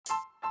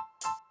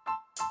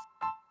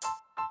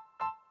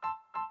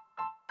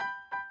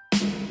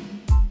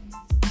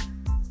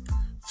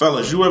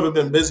Fellas, you ever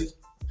been busy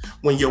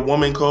when your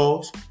woman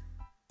calls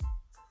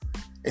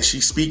and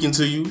she's speaking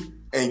to you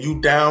and you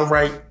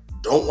downright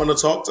don't want to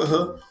talk to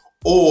her,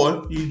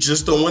 or you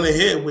just don't want to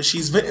hear what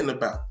she's venting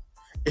about?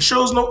 It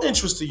shows no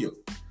interest to you.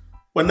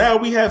 But now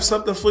we have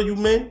something for you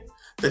men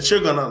that you're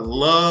going to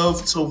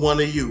love to want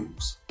to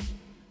use.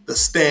 The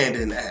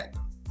Stand-In app.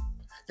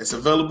 It's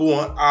available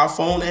on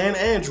iPhone and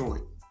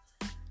Android.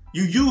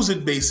 You use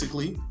it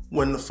basically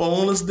when the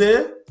phone is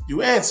there,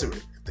 you answer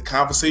it. If the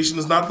conversation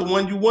is not the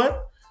one you want,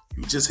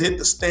 you just hit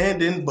the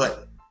Stand-In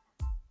button.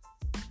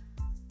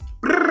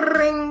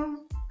 Ring.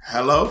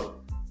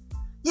 Hello?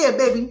 Yeah,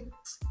 baby.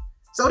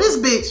 So this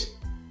bitch,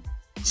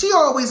 she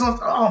always on.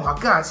 Oh my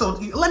God. So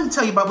let me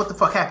tell you about what the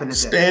fuck happened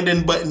today.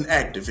 Stand-In button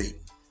activate.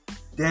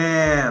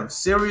 Damn,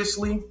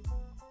 seriously?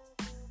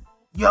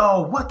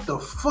 Yo, what the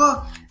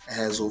fuck? It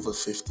has over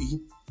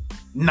 50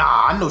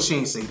 Nah, I know she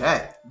ain't say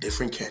that.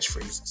 different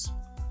catchphrases.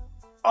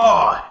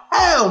 Oh,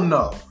 hell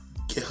no.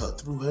 Get her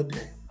through her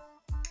day.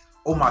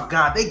 Oh my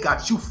God, they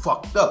got you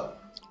fucked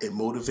up. It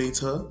motivates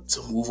her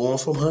to move on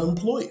from her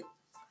employer.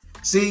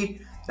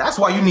 See, that's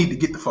why you need to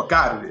get the fuck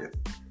out of there.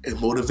 It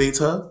motivates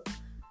her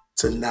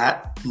to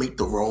not make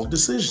the wrong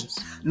decisions.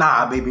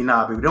 Nah, baby,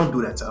 don't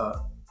do that to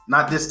her.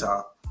 Not this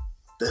time.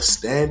 The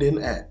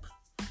Stand-In app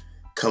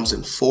comes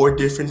in 4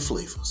 different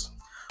flavors.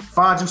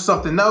 Find you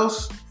something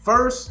else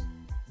first,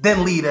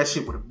 then leave that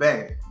shit with a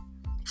bang.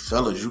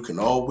 Fellas, you can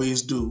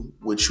always do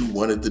what you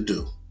wanted to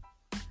do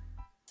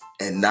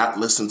and not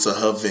listen to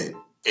her vent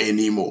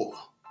anymore.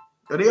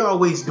 Yo, they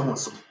always doing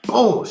some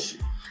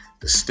bullshit.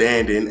 The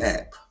Stand-In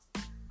app.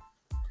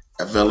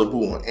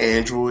 Available on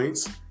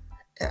Androids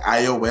and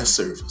iOS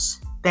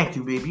servers. Thank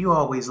you, baby. You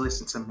always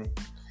listen to me.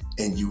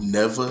 And you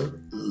never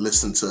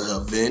listen to her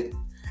vent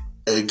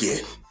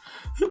again.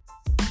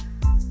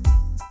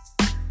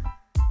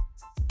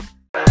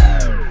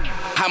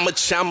 How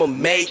much I'ma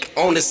make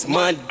on this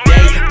Monday?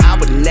 I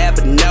would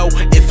never know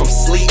if I'm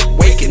sleep,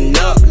 waking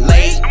up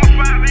late.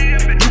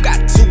 You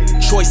got 2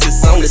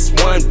 choices on this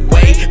one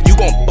way. You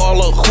gon'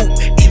 ball or hoop,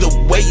 either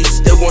way you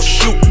still gon'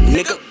 shoot,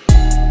 nigga.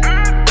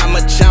 How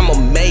much I'ma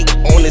make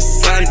on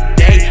this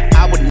Sunday?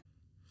 I would.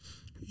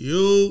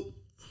 Yo.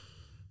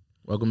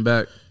 Welcome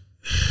back.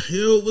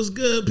 Yo, what's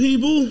good,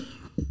 people?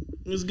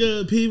 What's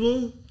good,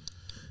 people?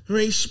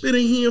 Ray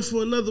Spitting here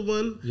for another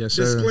one. Yes,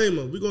 sir.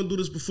 Disclaimer. We're going to do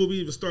this before we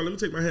even start. Let me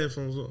take my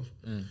headphones off.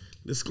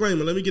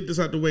 Disclaimer. Let me get this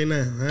out the way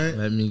now, all right?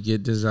 Let me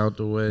get this out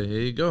the way.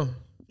 Here you go.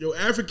 Yo,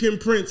 African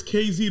Prince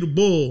KZ the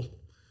Bull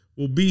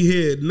will be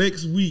here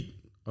next week.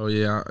 Oh,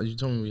 yeah. You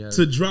told me we had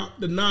to drop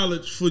the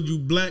knowledge for you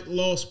black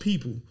lost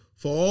people.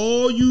 For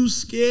all you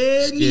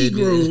scared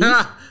Negroes.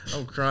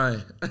 I'm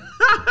crying.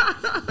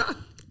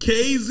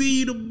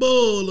 KZ the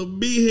Bull will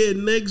be here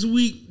next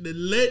week to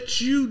let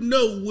you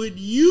know what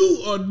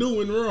you are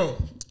doing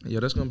wrong.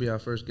 Yo, that's going to be our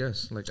first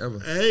guest, like ever.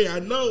 Hey, I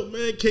know,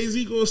 man.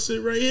 KZ going to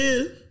sit right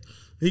here.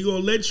 He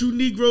going to let you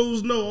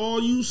Negroes know,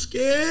 all you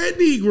scared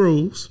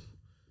Negroes,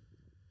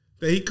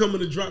 that he coming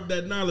to drop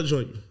that knowledge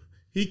on you.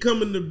 He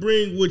coming to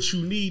bring what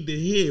you need to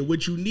hear,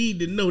 what you need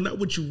to know, not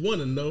what you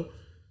want to know.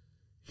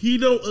 He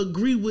don't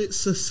agree with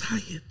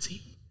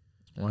society.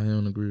 Why he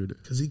don't agree with it?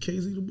 Because he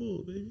KZ the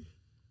Bull, baby.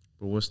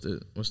 But what's the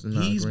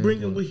He's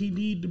bringing what he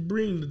need to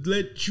bring to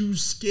let you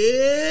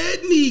scared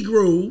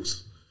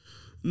Negroes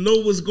know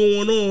what's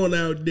going on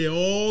out there.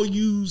 All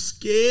you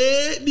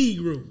scared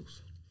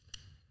Negroes.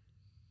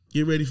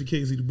 Get ready for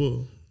KZ the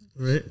Bull,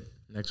 all right?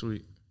 Next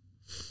week.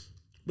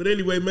 But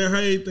anyway, man, how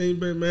everything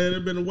been, man?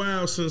 It's been a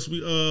while since we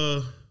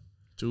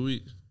 2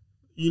 weeks.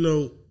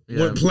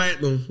 Went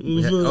platinum.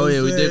 We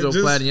did go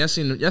platinum. Y'all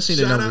seen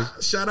the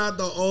numbers. Shout out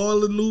to all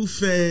the new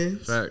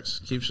fans. Facts.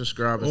 Keep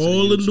subscribing.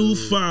 All to the new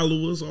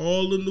followers,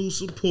 all the new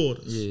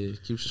supporters. Yeah,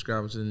 keep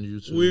subscribing to the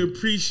YouTube. We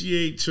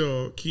appreciate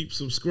y'all. Keep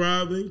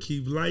subscribing,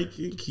 keep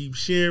liking, keep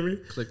sharing.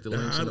 Click the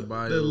links in the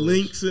bios. The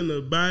links in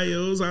the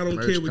bios. I don't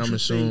Merch care what you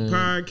soon. think.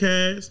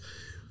 Podcast.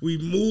 We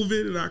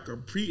moving, and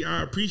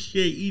I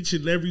appreciate each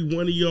and every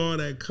one of y'all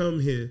that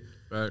come here.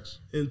 Facts.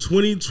 In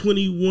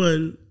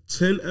 2021,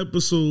 10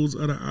 episodes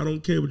of the I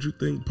Don't Care What You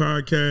Think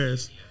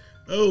podcast.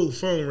 Oh,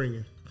 phone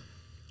ringing.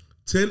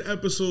 10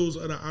 episodes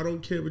of the I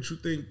Don't Care What You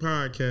Think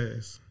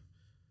podcast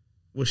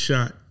was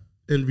shot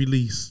and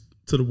released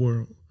to the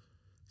world.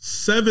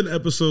 7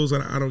 episodes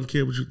of the I Don't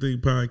Care What You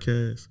Think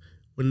podcast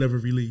were never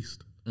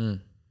released.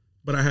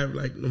 But I have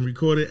them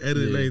recorded,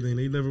 edited, and everything.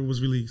 They never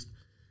was released.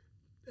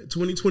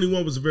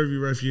 2021 was a very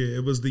rough year.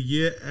 It was the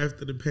year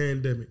after the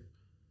pandemic.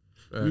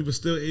 We were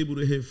still able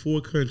to hit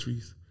 4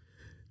 countries.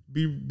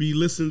 Be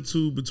listened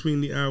to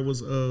between the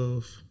hours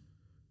of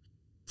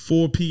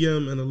 4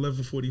 p.m. and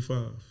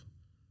 11:45.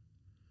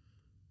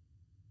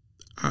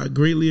 I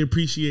greatly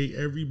appreciate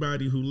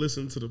everybody who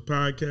listened to the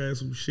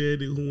podcast, who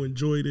shared it, who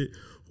enjoyed it,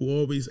 who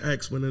always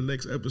asks when the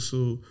next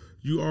episode.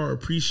 You are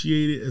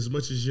appreciated as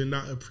much as you're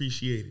not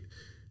appreciated.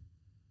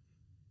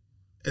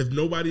 If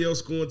nobody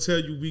else gonna tell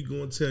you, we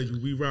gonna tell you.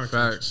 We rock.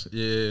 Facts.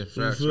 Yeah,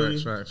 facts.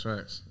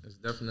 It's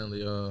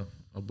definitely a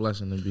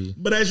blessing to be.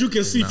 But as you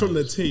can see from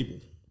the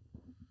table,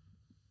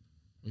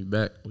 we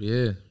back.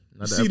 Yeah.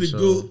 See the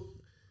GOAT.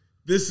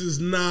 This is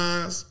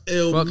Nas,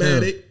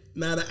 Illmatic.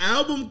 Now the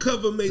album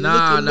cover may look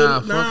a little...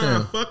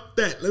 Fuck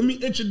that. Let me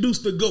introduce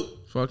the GOAT.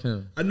 Fuck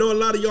him. I know a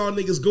lot of y'all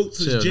niggas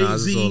goats is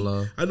Jay-Z.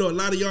 Nah, I know a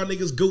lot of y'all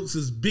niggas goats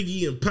is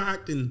Biggie and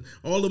Pac and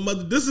all the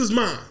mother. This is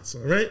mine,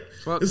 all right?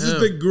 This is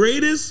the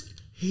greatest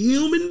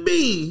human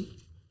being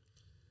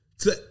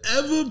to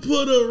ever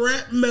put a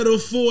rap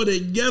metaphor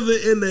together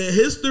in the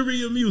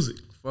history of music.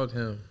 Fuck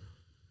him.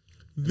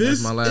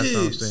 This That's my last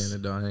time saying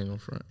it, though. I ain't gonna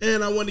front.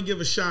 And I want to give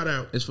a shout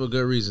out. It's for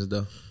good reasons,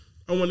 though.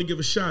 I want to give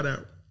a shout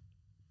out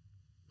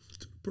to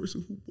the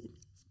person who bought me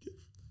this gift.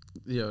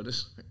 Yo,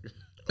 this...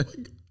 Oh my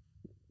God.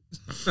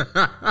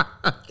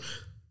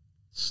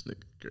 This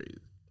nigga crazy.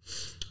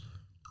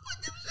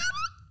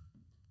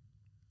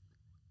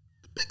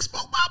 Big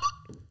Smoke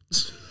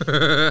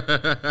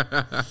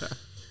Mama.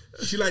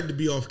 She like to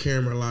be off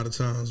camera a lot of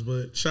times,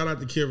 but shout out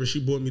to Kira.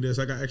 She bought me this.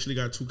 I actually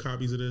got 2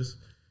 copies of this.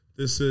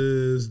 This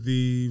is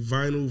the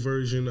vinyl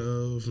version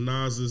of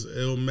Nas's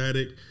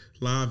Illmatic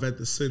live at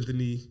the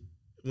Symphony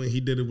when he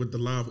did it with the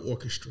live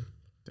orchestra.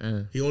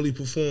 Damn. He only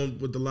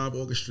performed with the live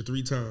orchestra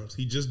 3 times.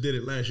 He just did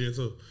it last year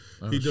too.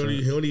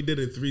 He only did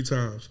it 3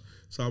 times.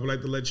 So I would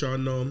like to let y'all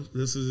know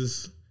this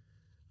is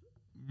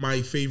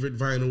my favorite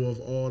vinyl of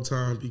all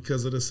time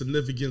because of the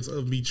significance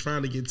of me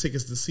trying to get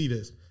tickets to see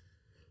this.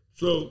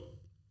 So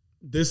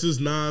this is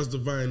Nas the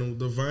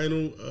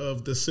vinyl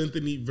of the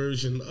Symphony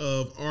version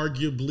of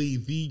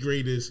arguably the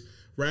greatest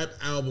rap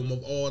album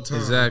of all time.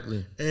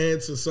 Exactly. And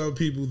to some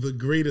people, the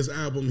greatest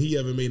album he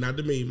ever made. Not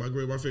to me, my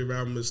favorite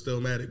album is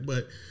Stillmatic,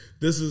 but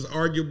this is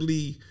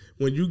arguably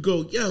when you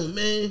go, yo,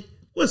 man,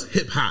 what's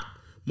hip hop?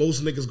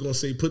 Most niggas gonna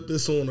say, put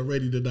this on or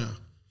Ready to Die.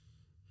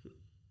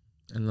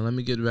 And then let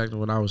me get back to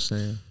what I was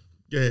saying.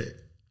 Go ahead.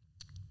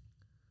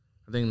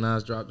 I think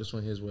Nas dropped this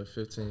when he was,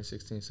 15,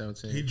 16,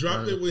 17? He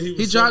dropped it when he was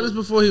He dropped this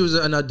before he was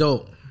an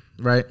adult,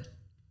 right?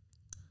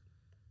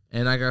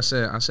 And like I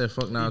said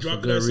fuck Nas for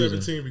good reason. He dropped it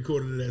at 17,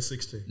 recorded it at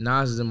 16.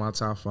 Nas is in my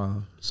top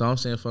 5. So I'm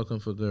saying fuck him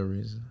for good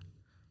reason.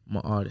 I'm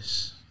an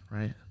artist,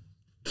 right?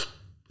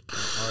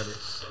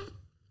 Artist.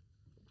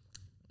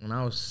 When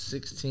I was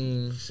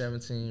 16,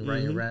 17,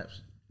 writing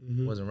raps,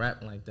 wasn't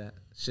rapping like that.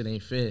 Shit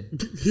ain't fair.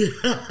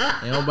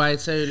 Ain't nobody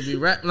tell you to be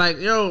rap. Like,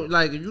 yo,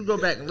 like, if you go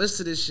back and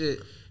listen to this shit,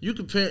 you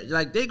compare,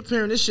 like, they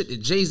comparing this shit to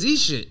Jay-Z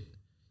shit.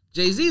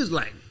 Jay-Z is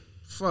like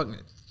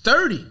fucking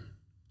 30.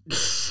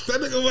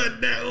 That nigga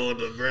wasn't that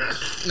older, bro.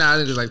 Nah, I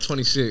think it's like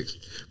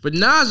 26. But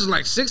Nas is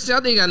like 16. I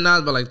think he got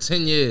Nas by like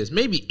 10 years,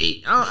 maybe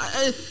 8.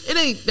 It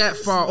ain't that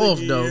far off,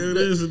 though. Yeah, it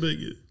is a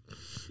nigga.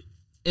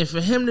 And for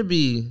him to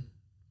be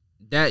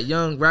that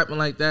young rapping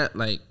like that,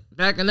 like,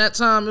 back in that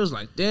time, it was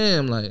like,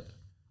 damn, like.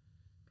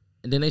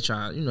 And then they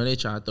try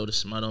to throw the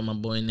smut on my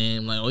boy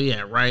name, like, oh,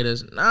 yeah,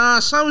 writers. Nah,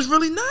 son was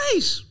really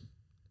nice.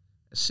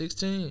 At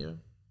 16, yo,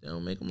 they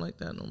don't make him like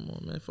that no more,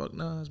 man. Fuck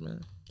Nas,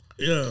 man.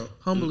 Yeah.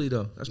 Humbly,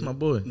 though. That's my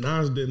boy.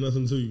 Nas did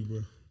nothing to you,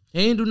 bro.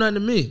 He ain't do nothing to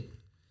me.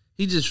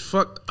 He just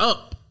fucked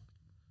up.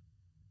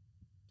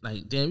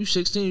 Like, damn, you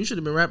 16, you should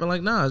have been rapping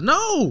like Nas.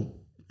 No.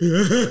 No,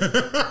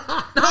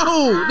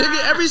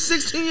 nigga, every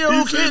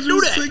 16-year-old can't do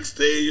that.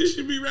 16, you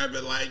should be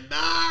rapping like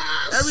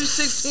Nas. Every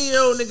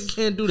 16-year-old nigga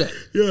can't do that.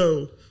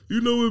 Yo,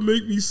 you know what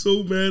make me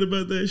so mad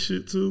about that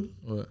shit, too?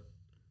 What?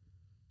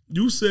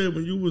 You said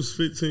when you was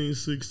 15,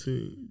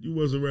 16, you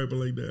wasn't rapping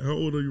like that. How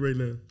old are you right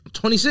now? I'm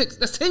 26.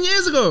 That's 10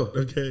 years ago.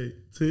 Okay.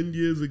 10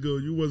 years ago,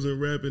 you wasn't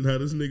rapping how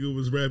this nigga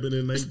was rapping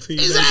in 1992.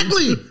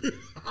 Exactly.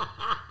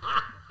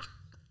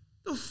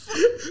 The fuck?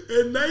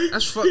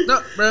 That's fucked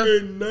up, bro.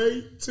 In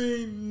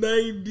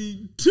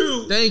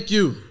 1992. Thank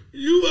you.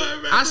 You are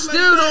rapping I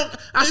still don't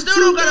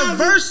got a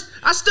verse.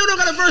 I still don't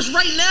got a verse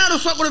right now to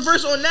fuck with a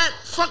verse on that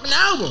fucking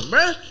album,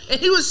 bro. And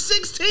he was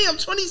 16. I'm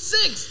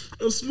 26.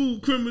 A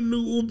smooth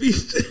criminal will be.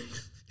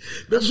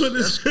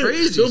 That's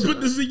crazy. Don't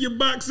put this in your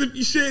box if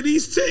you share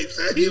these tapes.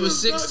 He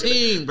was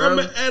 16, bro. I'm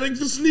an addict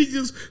for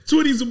sneakers,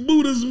 20s and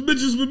Buddhas and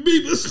bitches with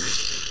Biebers.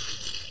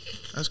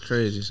 That's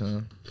crazy,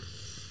 son.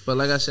 But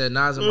like I said,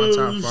 Nas in my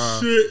top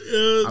 5. Shit,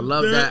 yo, I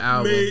love that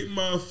album. That made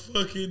my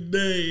fucking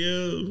day,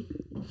 yo.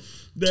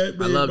 That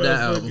made I love my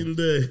that fucking album.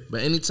 day.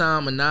 But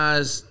anytime a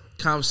Nas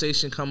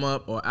conversation come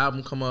up or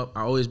album come up,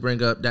 I always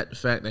bring up the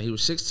fact that he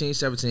was 16,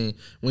 17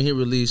 when he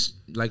released,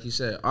 like you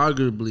said,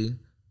 arguably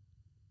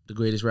the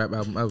greatest rap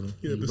album ever.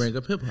 Yeah, you bring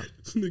up hip hop.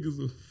 This nigga's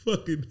a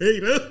fucking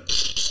hater.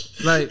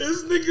 Like,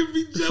 this nigga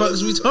be jealous. The fuck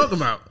is we talking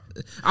about?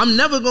 I'm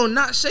never gonna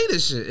not say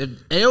this shit. If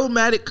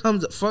Illmatic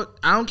comes up, fuck,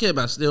 I don't care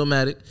about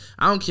Stillmatic.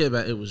 I don't care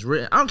about it was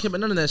written. I don't care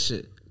about none of that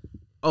shit.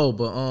 Oh,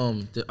 but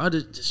the other,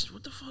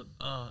 what the fuck?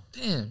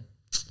 Damn.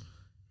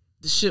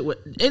 This shit with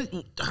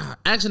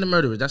Action the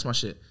Murderers, that's my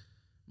shit.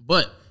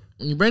 But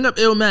when you bring up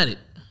Illmatic,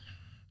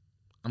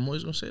 I'm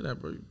always gonna say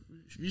that, bro.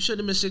 You should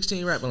have been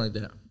 16 rapping like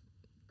that.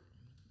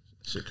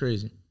 Shit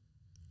crazy.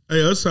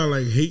 Hey, that sound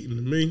like hating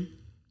to me.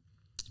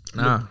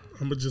 Nah.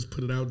 I'm gonna just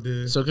put it out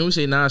there. So can we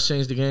say Nas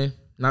changed the game?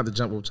 Not the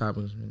jump rope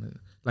topics.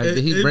 Like,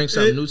 did he bring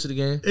something new to the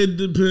game? It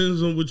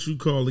depends on what you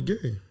call the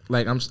game.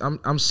 Like,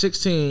 I'm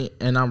 16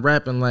 and I'm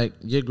rapping like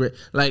you're great.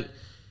 Like,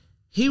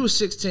 he was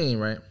 16,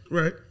 right?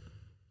 Right.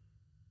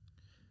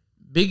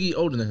 Biggie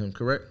older than him,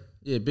 correct?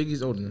 Yeah,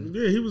 Biggie's older than him.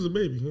 Yeah, he was a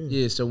baby.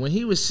 Yeah, Yeah, so when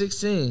he was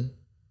 16,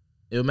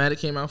 Illmatic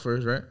came out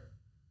first, right?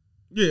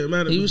 yeah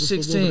man. He was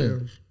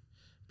 16.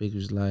 Big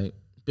was like,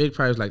 Big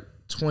probably was like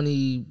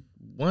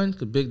 21,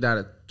 because Big died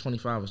at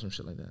 25 or some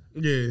shit like that.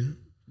 Yeah,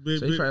 Big,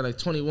 So he probably like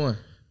 21.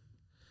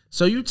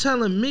 So you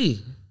telling me?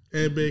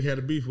 and Big had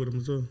a beef with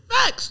him too.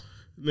 Facts.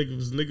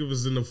 Nigga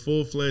was in a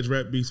full-fledged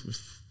rap beef with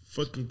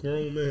fucking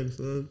grown men,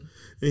 son.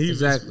 And he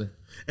Exactly.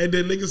 and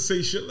then niggas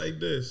say shit like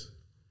this.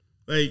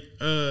 Like,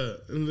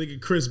 and nigga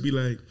Chris be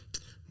like,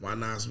 why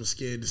Nas was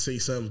scared to say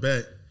something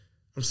back?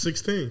 I'm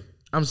 16.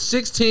 I'm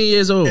 16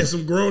 years old. And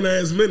some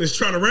grown-ass men is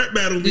trying to rap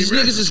battle me. These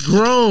right? niggas is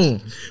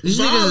grown. These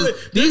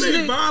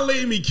niggas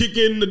violate me, kick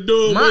in the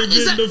door,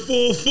 get the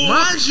full force.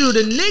 Mind you,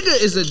 the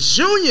nigga is a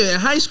junior in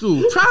high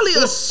school, probably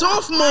a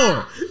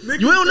sophomore. You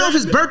don't know if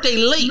his birthday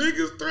late.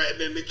 Niggas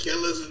threatening to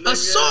kill us. A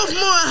sophomore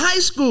in high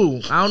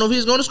school. I don't know if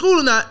he's going to school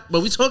or not,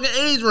 but we talking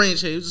age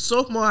range here. He was a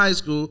sophomore in high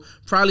school,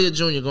 probably a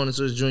junior going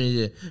into his junior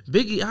year.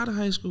 Biggie out of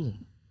high school.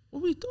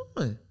 What we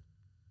doing?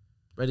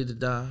 Ready to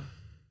Die?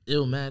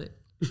 Illmatic?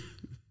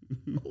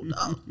 Hold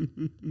up.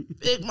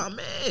 Big my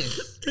man.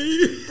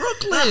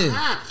 Brooklyn.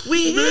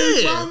 We here.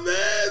 Big my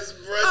man's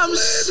Brooklyn. I'm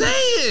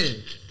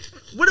saying.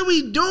 What are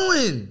we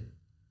doing?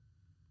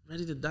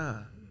 Ready to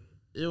Die.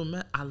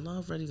 Illmatic. I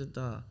love Ready to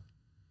Die.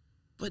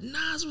 But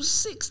Nas was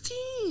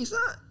 16, son.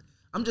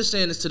 I'm just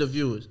saying this to the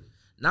viewers.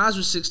 Nas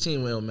was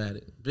 16 with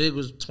Illmatic. Big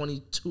was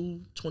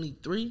 22,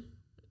 23.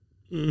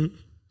 Mm-hmm.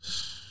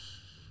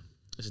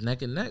 It's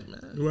neck and neck,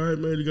 man. Right,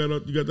 man. You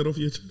got that off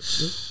your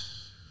chest.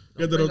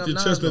 Yeah? Got that bring off up your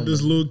Nas chest no that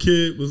this more. little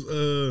kid was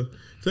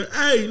said,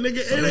 hey nigga,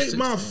 it ain't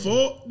my 16.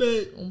 fault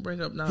that Don't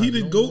bring up Nas. he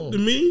the no GOAT more. to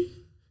me.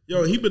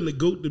 Yo, he been the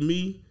GOAT to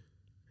me.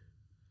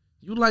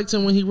 You liked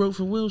him when he wrote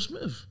for Will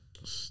Smith.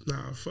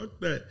 Nah, fuck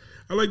that.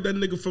 I like that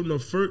nigga from the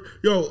first.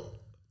 Yo,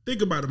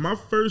 think about it. My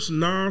first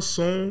Nas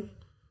song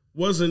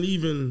wasn't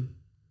even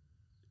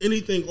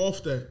anything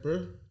off that,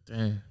 bro.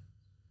 Damn.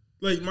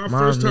 Like my Mine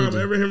first time neither.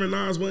 ever hearing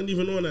Nas wasn't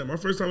even on that. My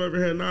first time ever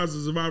hearing Nas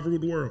is "If I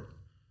Ruled the World,"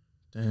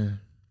 Damn.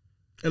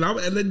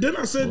 and then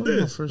I said What was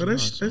my this, first but that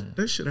Nas song?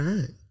 that shit I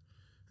had.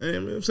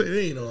 I'm saying it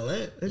ain't all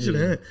that. That shit I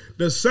had.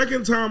 The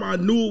second time I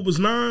knew it was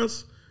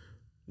Nas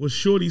was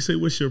Shorty say,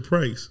 "What's your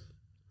price?"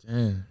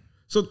 Damn.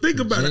 So think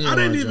about it. I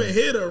didn't Genuine even joint.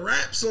 hear the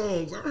rap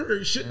songs. I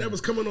heard shit that was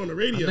coming on the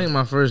radio. I think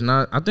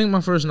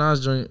my first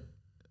Nas joint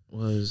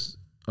was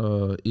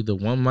either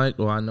One Mic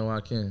or I Know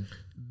I Can.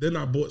 Then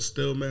I bought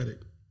Stillmatic.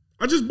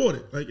 I just bought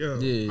it. Like, yo,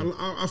 Yeah.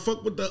 I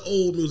fuck with the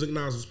old music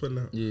Nas was putting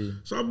out. Yeah.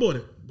 So I bought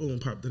it. Boom,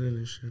 popped it in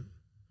and shit.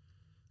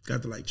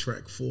 Got to like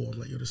track 4. I'm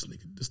like, yo, this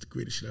is the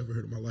greatest shit I ever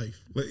heard in my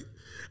life. Like,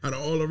 out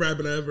of all the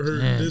rapping I ever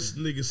heard, Damn. this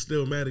nigga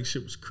Stillmatic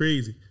shit was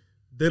crazy.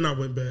 Then I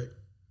went back.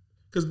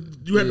 Because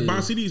you had to buy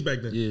CDs back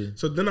then. Yeah.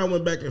 So then I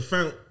went back and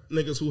found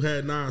niggas who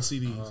had Nas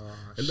CDs.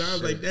 And then I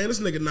was shit. like, damn, this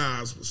nigga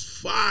Nas was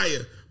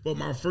fire. But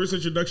my first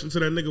introduction to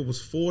that nigga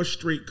was 4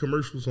 straight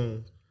commercial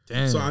songs.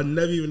 Damn. So I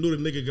never even knew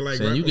the nigga could like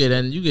Saying rap. you gave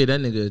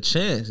that nigga a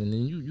chance, and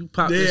then you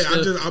popped Yeah,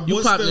 in I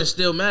bought in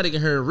Stillmatic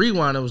and heard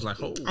Rewind. It was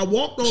like, oh, I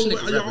walked this all the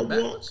way. nigga rapping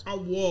backwards. I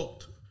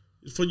walked.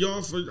 For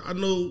y'all, I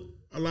know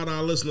a lot of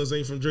our listeners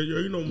ain't from Jersey.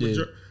 You know,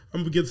 Yeah.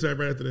 I'm gonna get to that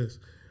right after this.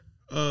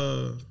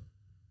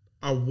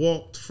 I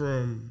walked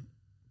from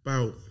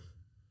about,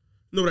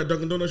 you know that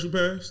Dunkin' Donuts you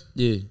passed?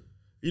 Yeah,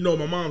 You know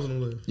my mom's gonna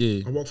live.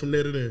 Yeah. I walked from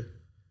there to there.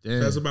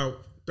 damn. That's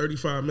about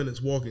 35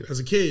 minutes walking. As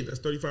a kid, that's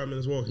 35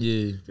 minutes walking.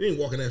 Yeah, You ain't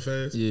walking that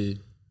fast. yeah,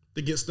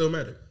 To get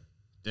Stillmatic.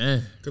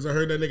 damn. Because I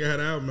heard that nigga had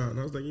an album out. And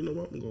I was like, you know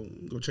what? I'm gonna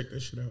go check that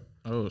shit out.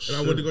 Oh And shit.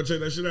 I went to go check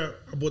that shit out.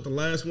 I bought the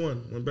last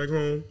one. Went back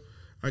home.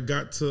 I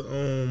got to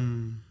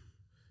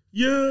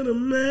You're the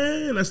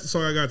Man. That's the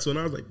song I got to. And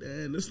I was like,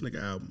 damn, this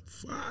nigga album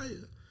fire.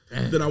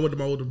 Then I went to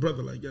my older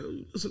brother, like, yo,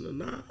 you listen to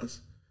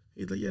Nas?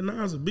 He's like, yeah,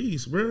 Nas a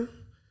beast, bro.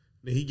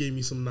 Then he gave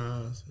me some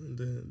Nas.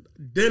 And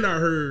then I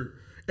heard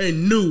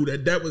and knew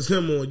that was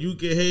him on You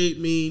Can Hate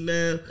Me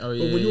Now. Oh, But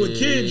yeah, when you a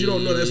kid, you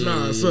don't know that's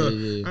yeah, Nas. So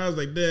yeah. I was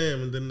like,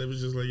 damn. And then it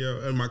was just like, yo.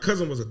 And my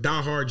cousin was a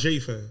diehard J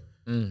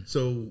fan.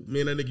 So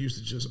me and that nigga used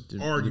to just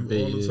argue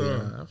all the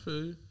time. I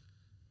feel you.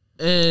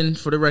 And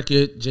for the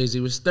record, Jay-Z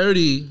was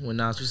 30 when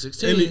Nas was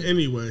 16.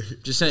 Anyway.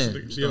 Just saying.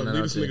 Yo, Just throwing that leave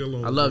out this there. nigga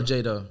alone. I love bro.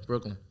 J though,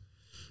 Brooklyn.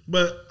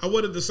 But I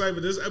wanted to say,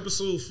 but this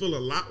episode feel a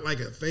lot like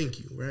a thank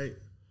you, right?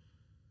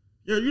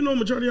 Yo, you know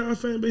majority of our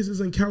fan base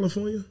is in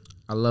California.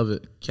 I love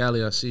it.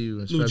 Cali, I see you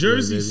in New February,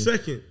 Jersey's baby.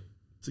 second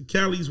to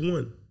Cali's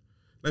 1.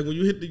 Like when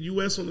you hit the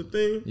US on the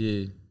thing,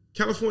 Yeah,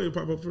 California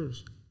pop up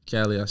first.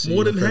 Cali, I see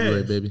More you in than February,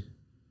 half. baby.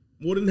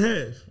 More than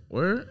half.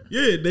 Word?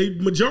 Yeah, they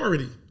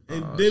majority.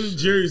 And Oh, then shit.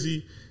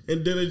 Jersey,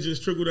 and then it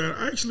just trickled down.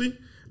 Actually,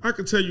 I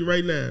can tell you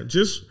right now,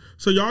 just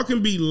so y'all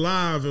can be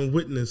live and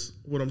witness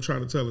what I'm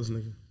trying to tell this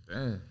nigga.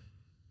 Damn.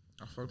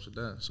 I fucks with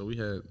that. So we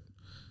had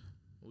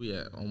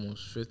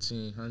almost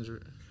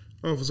 1,500.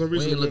 Oh, for some We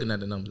reason, ain't looking at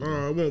the numbers.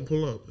 bro. it won't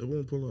pull up. It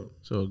won't pull up.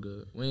 So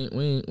good. We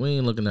ain't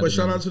looking at But the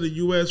shout out numbers. to the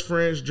U.S.,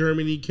 France,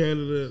 Germany,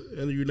 Canada,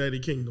 and the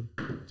United Kingdom.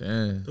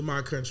 Damn. To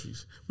my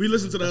countries. We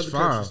listen to the That's other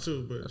five. countries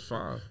too, but That's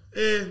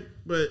 5.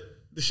 but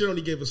the shit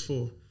only gave us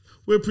 4.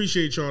 we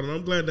appreciate y'all, and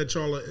I'm glad that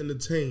y'all are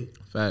entertained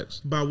Facts.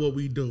 by what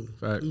we do.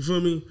 Facts. You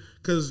feel me?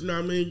 Because, you know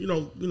what I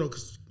mean?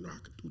 Because I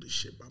could do this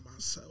shit by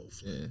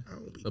myself. Yeah. I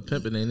don't be But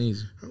pimping ain't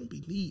easy. I don't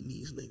be needing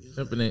these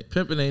niggas.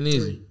 Pimping ain't easy.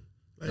 Like,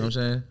 You know what I'm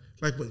saying?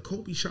 Like when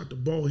Kobe shot the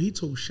ball, he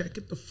told Shaq,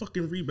 get the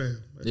fucking rebound.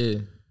 Like, Yeah.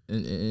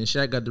 And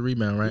Shaq got the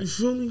rebound, right? you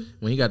feel me?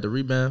 When he got the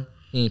rebound,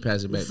 he ain't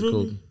pass it back to feel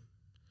Kobe. me?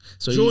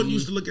 So Jordan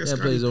used to look at that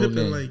Scottie plays his own Pippen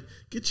game. like,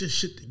 get your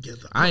shit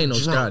together. I ain't no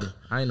drunk. Scotty.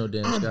 I ain't no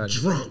damn I'm Scotty.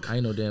 drunk. I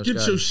ain't no damn Get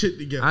Scotty. your shit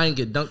together. I ain't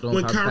get dunked on.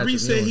 When by Kyrie Patrick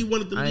said Ewing. he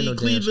wanted to I ain't leave no damn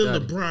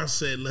Cleveland, Scotty. LeBron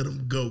said let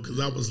him go because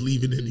I was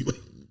leaving anyway.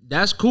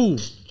 That's cool.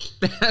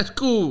 That's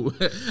cool.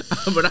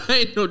 But I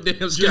ain't no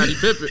damn Scottie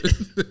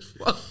Pippen.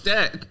 Fuck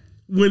that.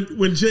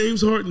 When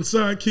James Harden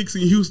sidekicks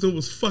in Houston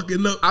was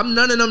fucking up, I'm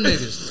none of them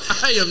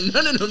niggas. I am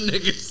none of them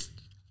niggas.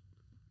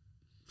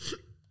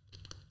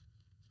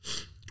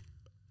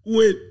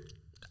 when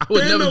I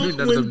would never do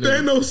none when of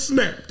them niggas. Thanos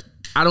snapped,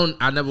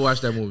 I never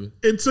watched that movie.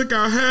 it took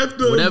out half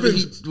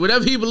the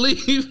Whatever he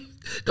believed,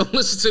 don't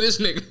listen to this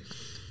nigga.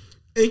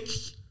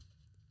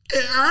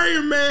 and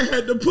Iron Man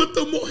had to put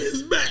them on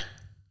his back.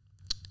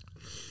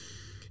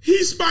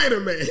 He's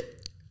Spider-Man.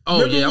 Oh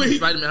Remember yeah, when I'm he-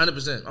 Spider-Man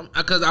 100%.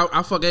 Because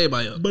I fuck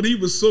everybody up. But he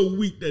was so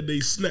weak that they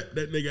snapped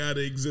that nigga out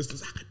of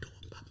existence. I could do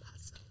it by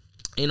myself.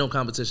 Ain't no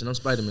competition. I'm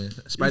Spider-Man. You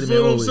Spider-Man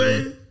feel what I'm always.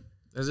 saying? Man.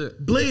 That's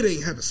it. Blade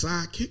ain't have a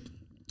sidekick.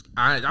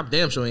 I'm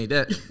damn sure ain't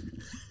that.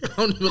 I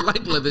don't even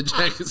like leather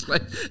jackets.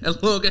 Like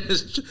as long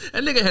as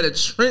that nigga had a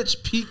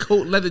trench pea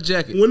coat leather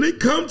jacket. When it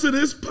comes to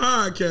this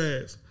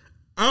podcast,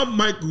 I'm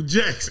Michael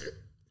Jackson.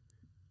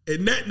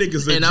 And that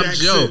nigga's a And I'm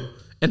Jackson. Joe.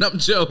 And I'm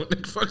Joe. What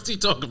the fuck's he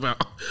talking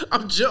about?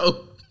 I'm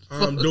Joe.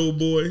 I'm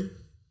Doughboy.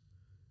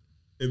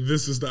 And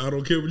this is the I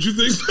Don't Care What You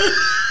Think.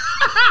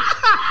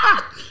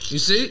 You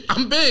see?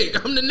 I'm big.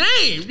 I'm the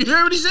name. You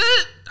heard what he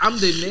said? I'm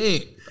the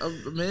name.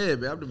 I'm the man,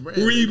 baby. I'm the brand.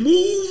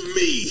 Remove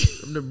me.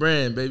 I'm the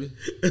brand, baby.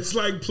 It's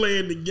like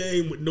playing the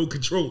game with no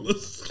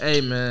controllers.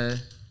 Hey, man.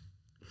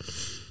 You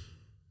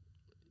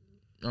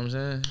know what I'm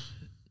saying?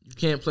 You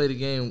can't play the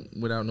game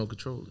without no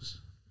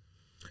controllers.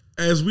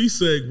 As we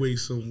segue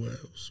somewhere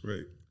else,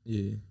 right?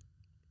 Yeah.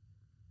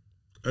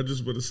 I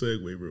just want to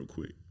segue real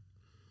quick.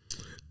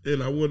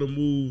 And I want to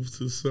move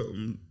to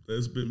something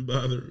that's been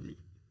bothering me.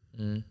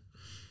 Mm.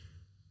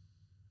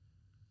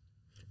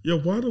 Yo,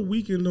 why The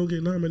Weeknd don't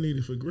get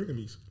nominated for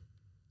Grammys?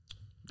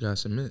 Gotta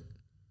submit.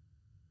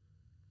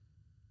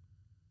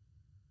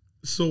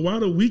 So why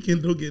The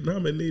Weeknd don't get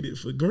nominated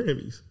for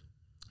Grammys?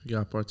 You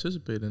gotta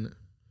participate in it.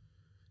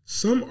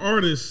 Some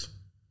artists,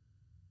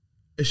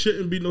 it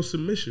shouldn't be no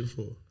submission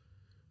for.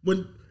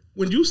 When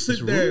you sit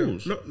It's down,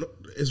 rules. no,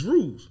 it's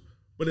rules.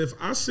 But if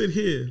I sit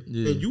here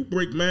Yeah. and you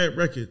break mad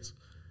records,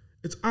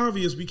 it's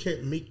obvious we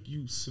can't make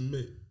you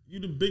submit. You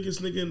the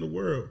biggest nigga in the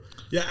world.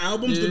 Your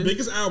album's the Yeah.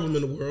 biggest album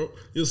in the world.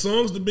 Your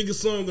song's the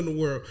biggest song in the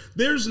world.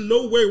 There's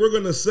no way we're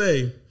gonna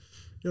say,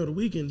 yo, The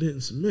Weeknd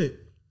didn't submit.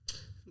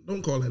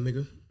 Don't call that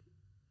nigga.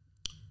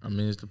 I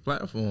mean, it's the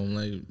platform.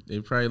 Like, they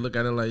probably look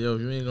at it like, yo,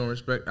 if you ain't gonna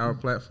respect our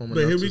platform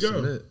But enough here we to go.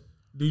 submit.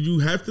 Do you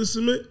have to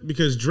submit?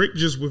 Because Drake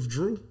just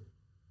withdrew.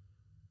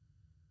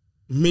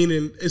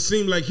 Meaning it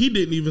seemed like he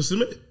didn't even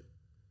submit.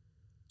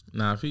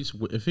 Nah, if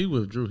he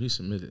withdrew, he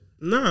submitted.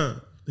 Nah,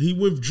 he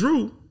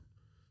withdrew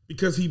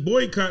because he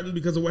boycotting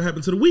because of what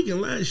happened to The Weeknd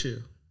last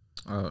year.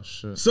 Oh,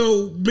 shit.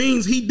 So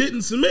means he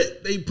didn't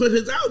submit. They put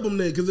his album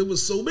there because it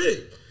was so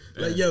big.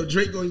 Like, yo,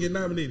 Drake gonna get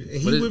nominated.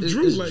 And But he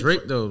withdrew. it's like,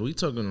 Drake, though. We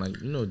talking like,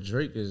 you know,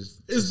 Drake is...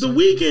 it's The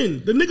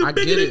Weeknd. The nigga I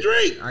bigger get than it.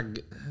 Drake. I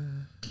get,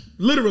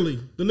 Literally,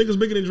 the nigga's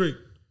bigger than Drake.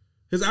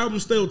 His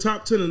album's still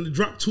top 10 and it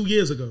dropped 2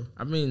 years ago.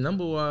 I mean,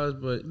 number-wise,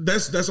 but...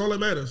 That's all that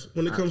matters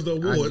when it comes to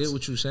awards. I get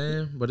what you're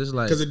saying, but it's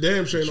like... Because it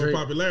damn sure ain't no Drake-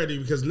 popularity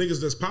because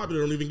niggas that's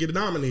popular don't even get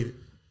nominated.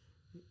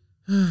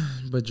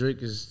 But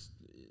Drake is...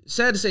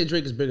 Sad to say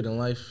Drake is bigger than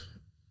life.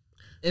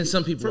 In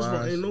some people's First of all,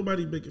 eyes. ain't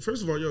nobody big.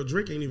 First of all, yo,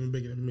 Drake ain't even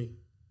bigger than me.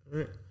 All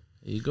right?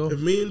 There you go. If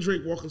me and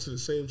Drake walk into the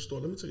same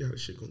store, let me tell you how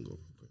this shit gonna go.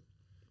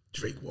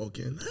 Drake walk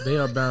in. They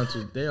are bound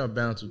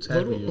to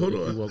tackle you hold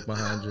if on. you walk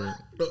behind Drake.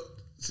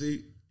 Look,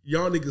 see,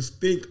 y'all niggas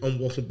think I'm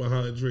walking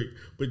behind Drake,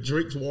 but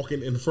Drake's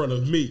walking in front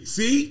of me.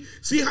 See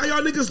how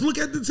y'all niggas look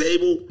at the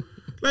table?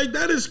 Like,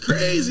 that is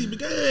crazy. But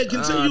go ahead,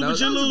 continue that with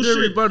your was a little good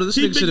shit. rebuttal. This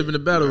He nigga should have been a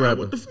battle rapper.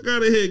 What the fuck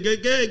out of here?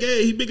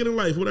 Gay. He bigger than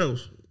life. What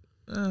else?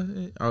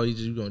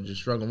 You gonna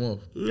just shrug him off.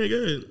 Yeah,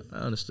 go ahead. I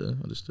understood.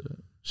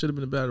 Should have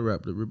been a battle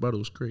rapper. The rebuttal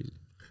was crazy.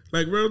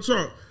 Like, real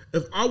talk.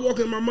 If I walk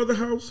in my mother's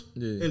house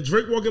Yeah. and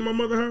Drake walk in my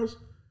mother's house,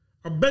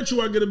 I bet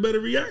you I get a better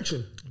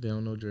reaction. They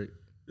don't know Drake.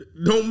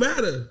 Don't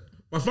matter.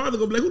 My father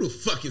gonna be like, who the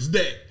fuck is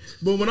that?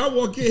 But when I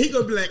walk in, he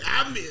gonna be like,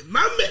 I'm in,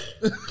 my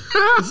man.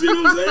 You see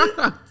what I'm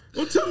saying?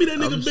 Don't tell me that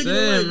nigga bigger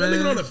than life. That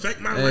nigga don't affect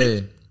my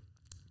life.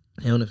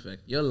 He don't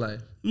affect your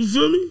life. You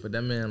feel me? But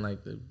that man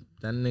like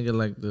that nigga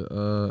like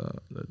the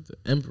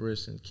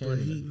Empress in But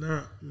Canada. he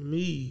not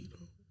me.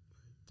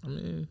 I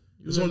mean,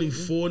 There's only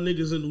 4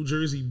 niggas in New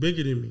Jersey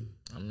bigger than me.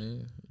 I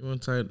mean, you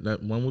want to tell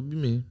that one would be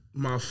me.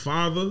 My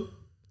father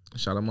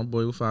Shout out my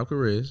boy with 5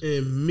 careers.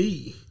 and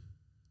me.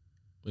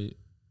 Wait,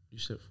 you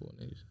said 4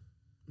 niggas.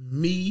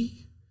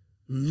 Me,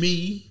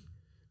 me,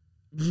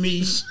 and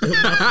my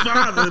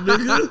father,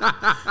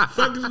 nigga.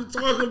 Fuck is you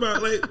talking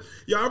about? Like,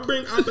 y'all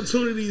bring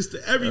opportunities to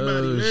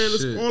everybody, man.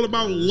 It's all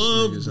about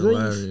love,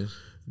 growth,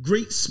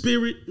 great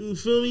spirit. You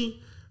feel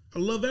me? I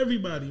love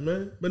everybody,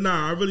 man. But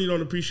nah, I really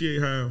don't appreciate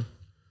how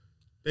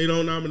they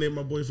don't nominate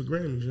my boy for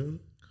Grammys, you know?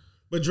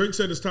 But Drake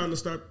said it's time to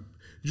stop.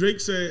 Drake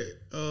said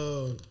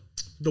the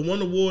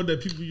one award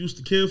that people used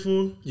to care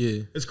for,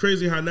 it's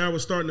crazy how now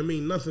it's starting to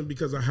mean nothing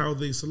because of how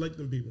they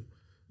selecting people.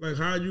 Like,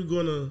 how are you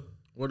gonna...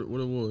 What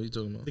award are you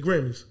talking about? The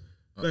Grammys.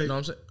 Like, no,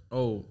 I'm saying...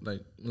 Oh,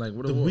 like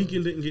what The award?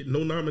 Weeknd didn't get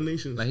no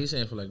nominations. Like, he's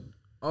saying for, like...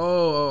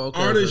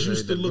 Okay. Artists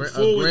used to look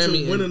forward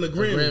to winning a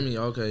Grammy.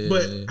 Okay,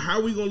 but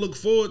how we gonna look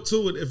forward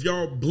to it if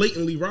y'all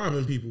blatantly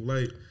robbing people?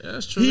 Like,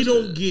 that's true. He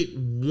don't get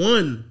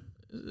one.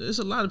 There's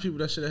a lot of people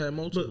that should have had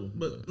multiple.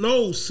 But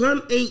no,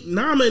 son ain't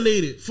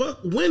nominated.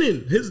 Fuck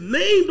winning. His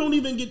name don't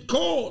even get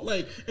called.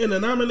 Like, and the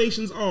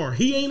nominations are.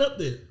 He ain't up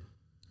there.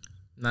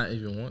 Not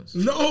even once.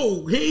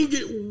 No, he ain't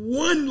get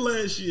one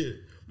last year.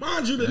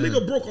 Mind you, the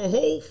nigga broke a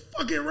whole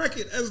fucking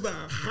record as the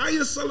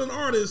highest selling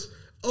artist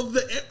of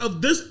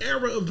this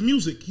era of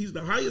music. He's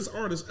the highest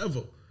artist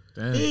ever.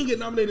 Damn. He ain't get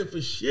nominated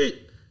for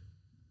shit.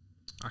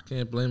 I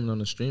can't blame it on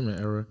the streaming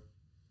era.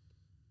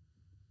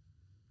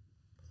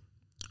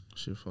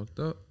 Shit fucked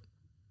up.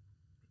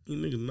 You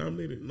niggas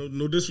nominated.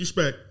 No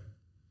disrespect.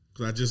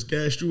 Cause I just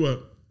gassed you up.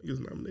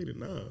 Niggas nominated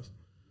Nas.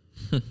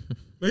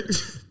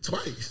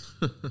 Twice.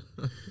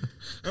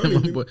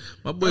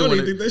 My boy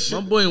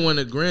won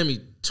a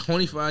Grammy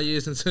 25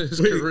 years into his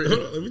career. Hold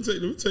on, let me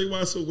tell you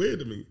why it's so weird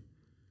to me.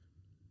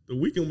 The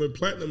Weeknd went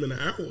platinum in an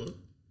hour.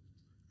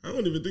 I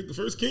don't even think the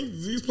first King's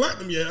Disease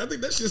platinum yet. I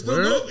think that shit's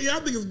still gold. Yeah, I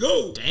think it's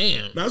gold.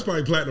 Damn. Now it's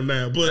probably platinum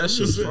now, but that's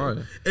just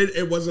fire.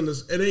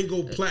 It ain't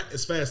go plat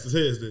as fast as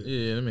his did.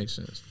 Yeah, that makes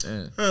sense.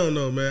 Damn. I don't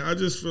know, man. I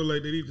just feel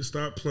like they need to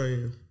stop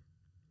playing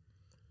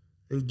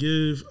and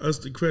give us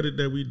the credit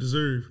that we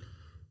deserve.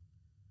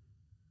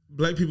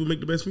 Black people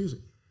make the best music.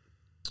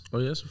 Oh,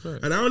 yeah, that's a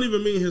fact. And I don't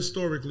even mean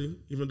historically,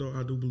 even though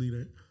I do believe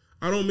that.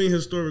 I don't mean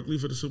historically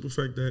for the simple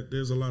fact that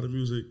there's a lot of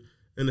music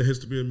in the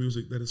history of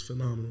music that is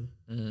phenomenal.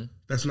 Mm-hmm.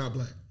 That's not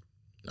black.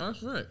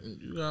 That's right.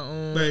 You got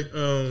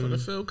for the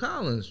Phil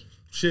Collins.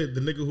 Shit,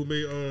 the nigga who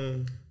made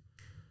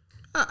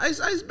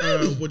Ice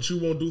Baby. What You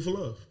Won't Do for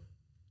Love.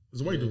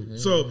 It's a white dude.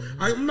 So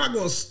I'm not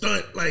gonna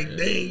stunt like I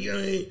ain't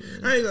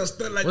gonna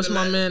stunt like what's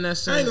my man that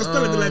sang? I ain't gonna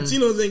stunt like the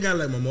Latinos ain't got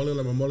like my mole.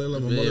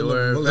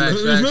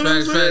 Facts.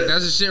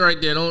 That's the shit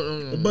right there.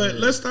 But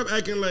let's stop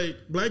acting like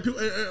black people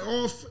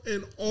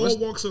and all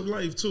walks of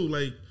life too.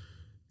 Like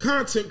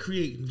content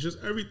creating, just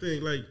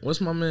everything. Like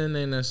what's my man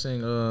name that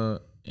sang?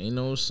 Ain't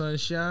no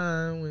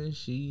sunshine when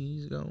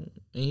she's gone.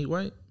 Ain't he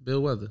white?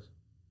 Bill Weathers.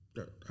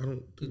 I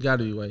don't. He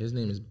gotta be white. His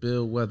name is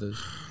Bill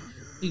Weathers.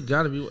 He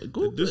gotta be white.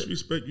 The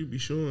disrespect you be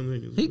showing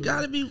niggas. He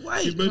gotta be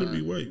white. He better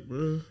be white,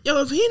 bro.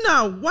 Yo, if he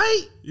not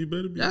white, he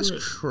better be that's white.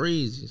 That's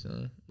crazy,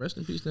 son. Rest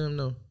in peace to him,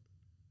 though.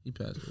 He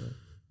passed away.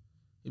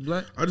 He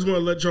black? I just want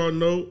to let y'all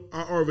know,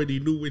 I already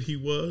knew what he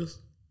was,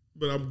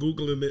 but I'm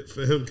Googling it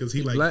for him because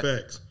he like black?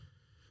 Facts.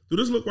 Do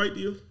this look white to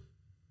you?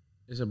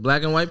 It's a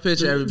black and white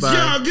picture, everybody.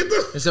 Yeah, get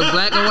this. It's a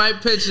black and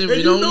white picture.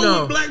 We don't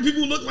know what black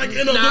people look like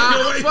in a black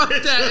and white fuck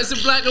picture. That. It's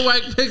a black and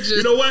white picture.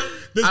 You know what?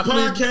 This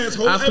whole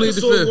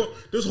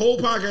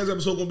podcast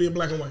episode gonna be in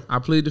black and white. I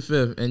plead the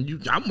fifth,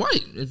 and I'm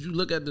white. If you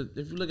look at it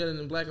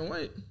in black and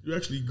white, you're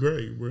actually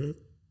gray, bro.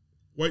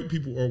 White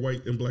people are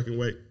white in black and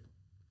white,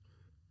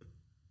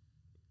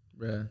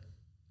 bruh.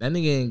 That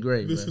nigga ain't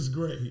gray. This is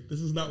gray.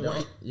 This is not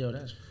white. Yo,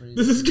 that's crazy.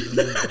 This is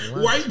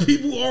white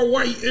people are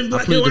white in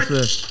black and white.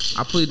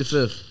 I plead the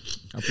fifth.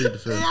 I plead the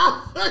fifth.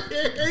 I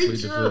fucking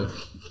hate you.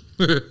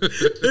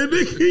 And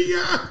nigga,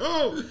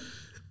 yo,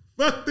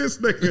 fuck this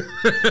nigga.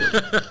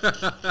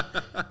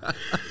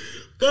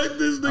 Fuck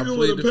this nigga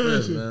with a passion.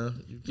 Fifth,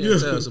 man. You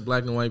can't tell it's a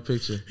black and white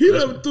picture. He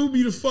done threw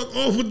me the fuck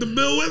off with the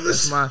Bill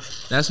Withers.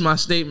 That's my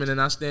statement,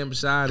 and I stand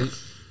beside it.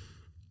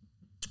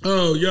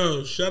 Oh,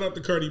 yo, shout out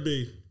to Cardi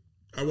B.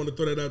 I want to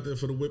throw that out there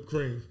for the whipped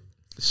cream.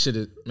 Shit,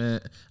 man.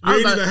 I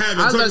ain't even having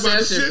talk about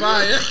that shit.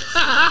 Fire.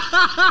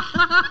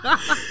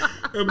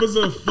 It was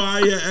a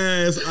fire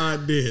ass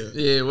idea.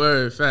 Yeah,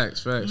 word,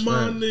 facts. My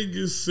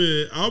nigga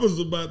said I was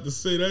about to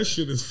say that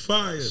shit is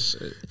fire.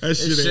 Shit. That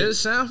shit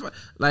sound fire.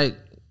 Like,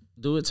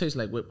 do it taste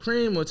like whipped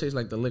cream or it taste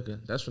like the liquor?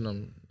 That's what I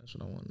want to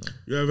know.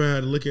 You ever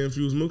had a liquor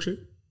infused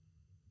milkshake?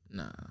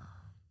 Nah.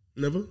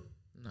 Never?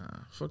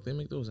 Nah. Fuck, they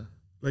make those.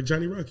 Like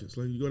Johnny Rockets.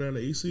 Like you go down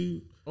to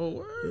AC. Oh,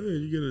 word? Yeah,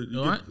 you get a.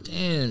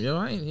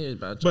 I ain't hear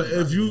about. But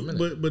if you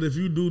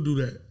do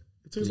that,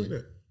 it tastes like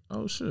that.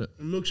 Oh shit!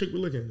 A milkshake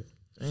with liquor in it.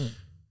 Damn.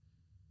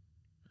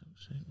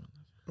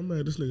 I'm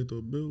mad. This nigga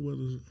thought Bill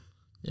Withers.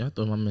 Yeah, I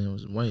thought my man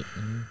was white.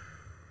 Man.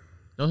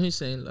 Don't he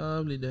saying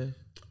 "Lovely Day"?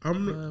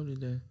 Lovely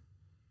day.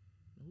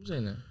 Who's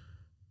saying that?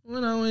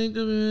 When I wake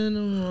up in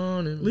the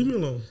morning. Leave me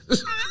alone.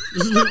 just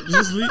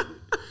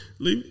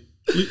leave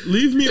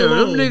me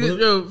alone. Them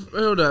niggas,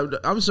 hold up.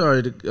 I'm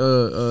sorry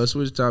to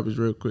switch topics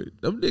real quick.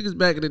 Them niggas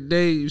back in the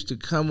day used to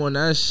come on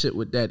that shit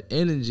with that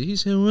energy. He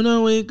said, when I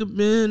wake up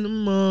in the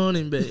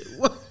morning, babe.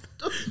 What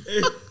the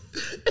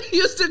He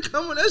used to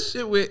come with that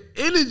shit with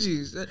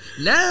energies.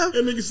 Now,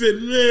 that nigga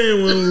said,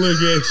 man, wanna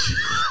look at you.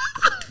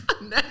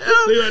 now,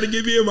 They got to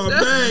get me in my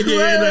bag.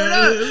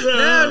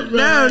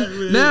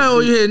 Now,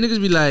 you hear niggas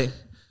be like,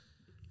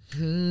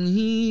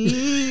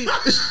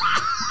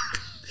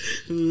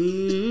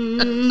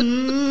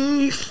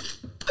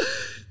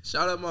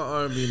 shout out my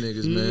R&B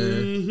niggas,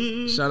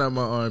 man. Shout out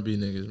my R&B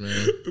niggas,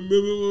 man.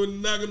 Remember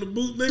when knocking the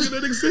boot, nigga?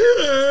 That nigga said,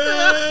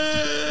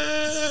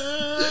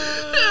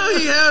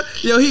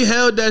 He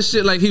held that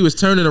shit like he was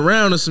turning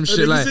around or some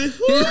shit. Like said,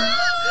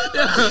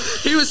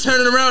 he was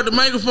turning around with the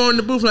microphone in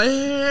the booth, like.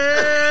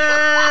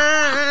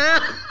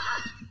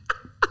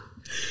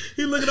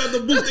 he looking at the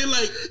booth. They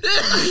like,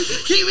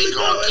 keep it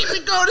going.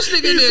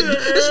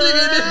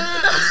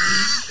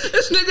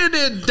 This nigga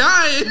there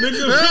dying.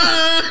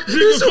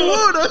 Need some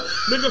water.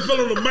 Nigga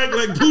fell on the mic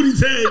like booty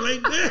tag.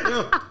 Like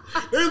damn.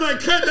 They was like,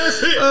 cut.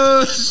 That's it.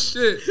 Oh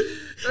shit.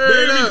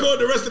 They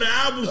recorded the rest of the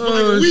album for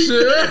like a week.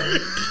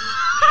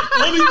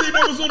 Only thing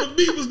that was on the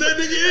beat was that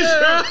nigga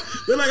intro.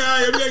 They're like, all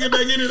right, we gotta get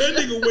back in here. That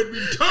nigga went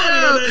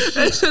retarded on that shit.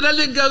 They said that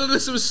nigga got to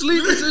get some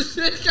sleep and some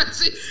shit.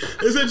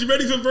 They said, you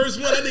ready for verse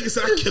 1? That nigga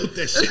said, I killed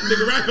that shit.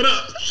 Nigga, wrap it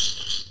up.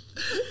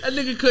 That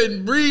nigga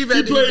couldn't breathe.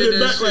 He played it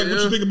back like, what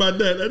you think about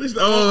that? That is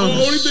the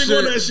only thing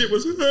on that shit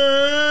was,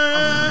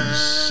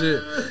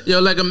 shit. Yo,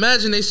 like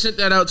imagine they sent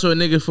that out to a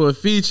nigga for a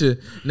feature.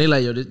 And they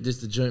like, yo, this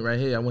the joint right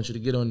here. I want you to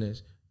get on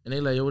this. And they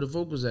like, yo, where the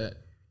vocals at?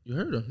 You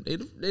heard them. They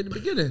the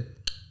beginning.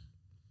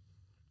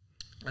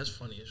 That's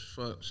funny as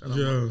fuck.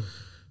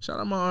 Shout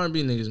out my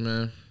R&B niggas,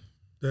 man.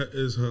 That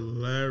is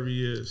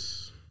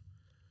hilarious.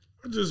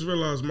 I just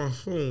realized my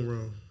phone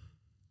wrong.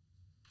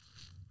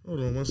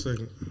 Hold on 1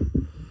 second.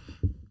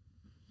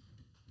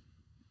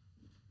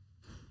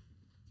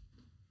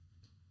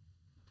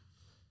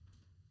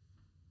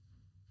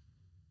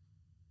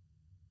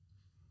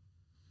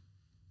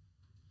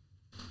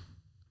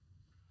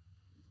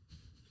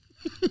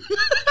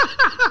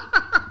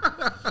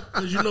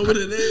 Cause you know what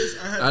it is?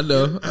 I had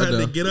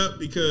to get up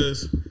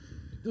because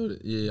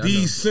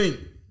these sync.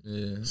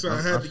 Yeah. So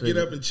I had to get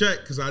up and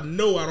check because I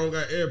know I don't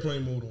got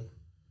airplane mode on.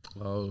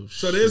 Oh shit.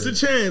 So there's a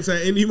chance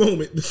at any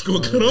moment this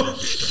gonna cut off.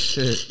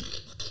 Shit.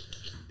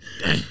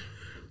 Dang.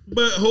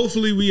 But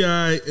hopefully we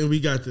alright and we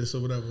got this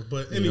or whatever.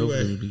 But anyway.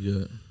 Hopefully we be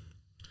good.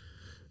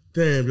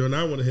 Damn, yo,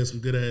 now I want to hear some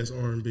good ass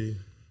R&B.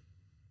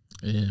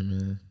 Yeah,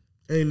 man.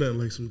 Ain't nothing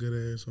like some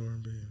good ass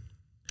R&B.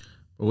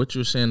 But what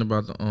you were saying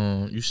about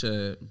the you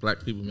said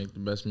black people make the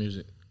best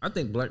music. I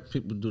think black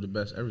people do the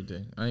best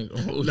everything. I ain't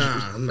gonna hold you.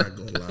 I'm not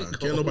gonna lie.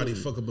 Can't nobody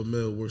fuck up a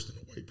meal worse than a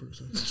white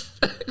person.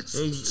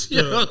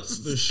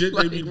 The shit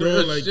like, they be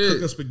doing, like shit.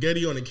 cooking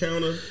spaghetti on the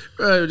counter.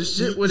 Bro, the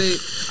shit where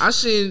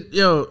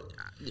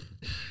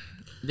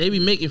they be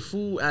making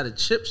food out of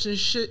chips and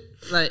shit.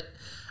 Like,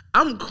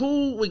 I'm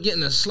cool with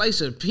getting a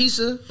slice of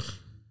pizza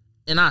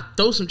and I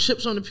throw some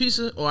chips on the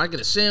pizza, or I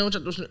get a sandwich, I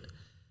throw some.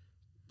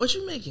 But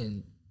you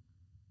making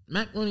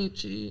macaroni and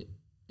cheese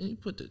and you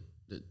put the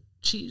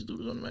cheese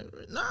doodles on the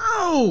macaroni.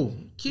 No,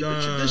 keep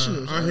it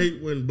traditional. I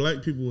hate when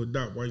black people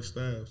adopt white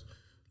styles.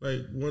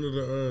 Like one of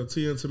the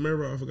Tia and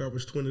Tamera, I forgot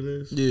which twin it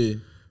is. Yeah,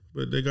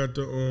 but they got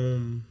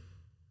the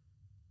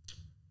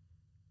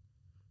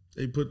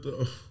they put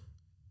the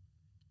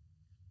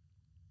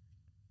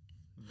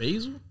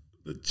basil,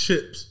 the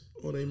chips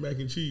on their mac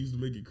and cheese to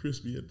make it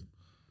crispy at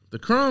the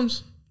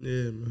crumbs.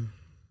 Yeah, man.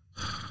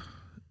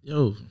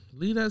 Yo,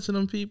 leave that to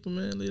them people,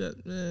 man. Leave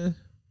that, man.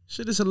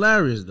 Shit is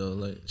hilarious though.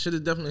 Like, shit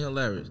is definitely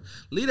hilarious.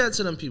 Leave that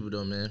to them people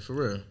though, man. For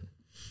real.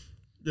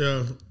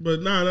 Yeah,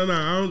 but nah.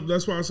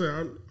 That's why I say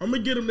I'm gonna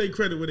give them their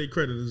credit where their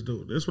credit is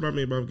due. That's what I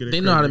mean by getting. They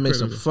know how to make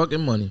some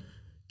fucking money.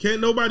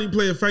 Can't nobody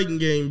play a fighting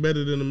game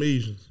better than them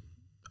Asians.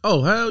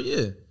 Oh hell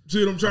yeah!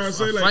 See what I'm trying to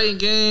say? A like fighting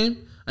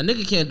game. A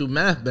nigga can't do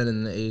math better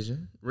than the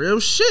Asian. Real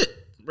shit.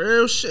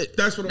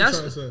 That's what I'm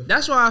trying to say.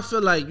 That's why I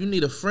feel like you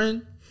need a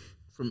friend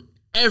from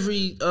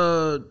every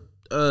what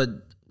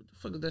the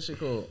fuck is that shit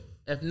called?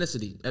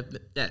 Ethnicity.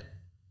 That.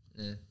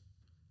 Yeah.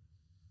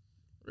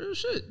 Real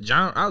shit.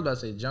 John, I was about to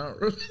say John.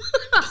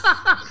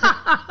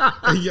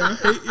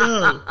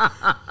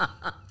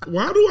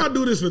 Why do I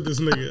do this with this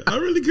nigga? I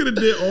really could have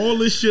did all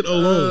this shit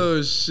alone.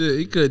 Oh shit,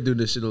 he couldn't do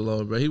this shit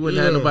alone, bro. He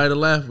wouldn't have nobody to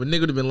laugh with. Nigga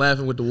would have been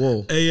laughing with the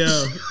wall. Hey yo.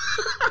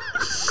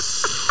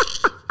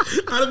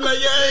 I'd have been like,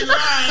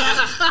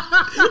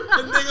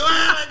 the nigga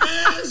wild, I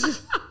guess.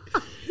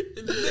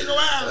 The nigga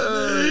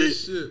wild,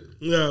 shit.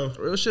 Yeah.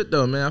 Real shit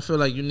though, man. I feel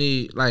like you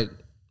need, like,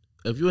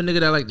 if you're a nigga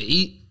that like to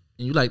eat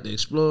and you like to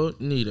explore,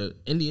 you need an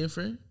Indian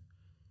friend,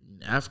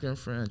 an African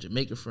friend,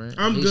 Jamaican friend,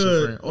 I'm Haitian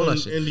good friend, all that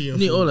shit. Indian you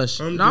need food. all that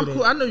shit. I'm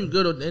cool. I know you're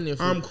good on the Indian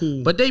food. I'm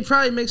cool. But they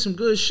probably make some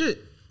good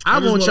shit. I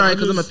won't try it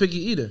because I'm a picky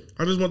eater.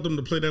 I just want them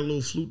to play that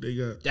little flute they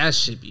got. That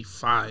shit be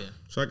fire.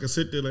 So I can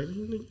sit there like.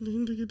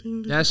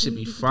 That shit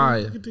be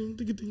fire.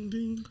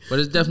 But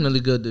it's definitely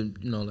good to,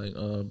 you know, like,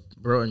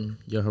 broaden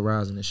your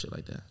horizon and shit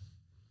like that.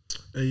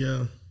 Hey,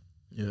 yeah.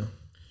 Yeah.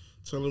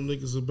 Tell them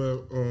niggas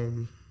about,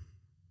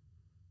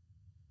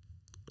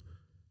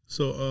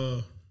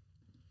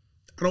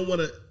 I don't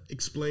want to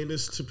explain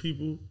this to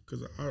people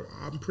because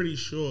I'm pretty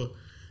sure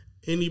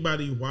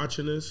anybody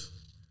watching this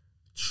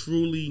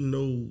truly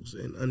knows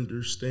and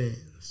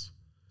understands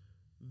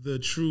the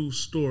true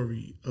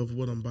story of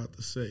what I'm about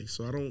to say.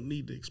 So I don't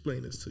need to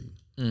explain this to you.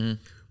 Mm-hmm.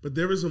 But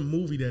there is a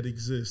movie that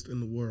exists in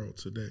the world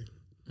today.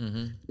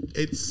 Mm-hmm.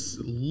 It's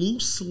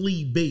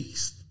loosely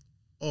based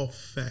off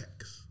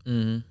facts.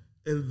 Mm-hmm.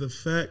 And the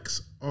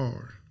facts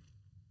are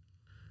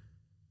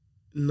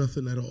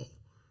nothing at all.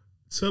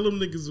 Tell them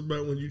niggas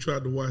about when you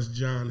tried to watch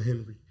John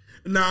Henry.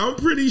 Now, I'm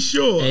pretty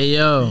sure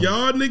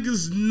y'all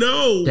niggas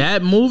know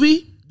that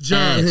movie?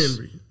 John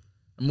Henry.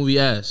 That movie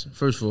ass,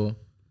 first of all.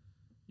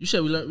 You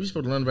said we supposed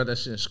to learn about that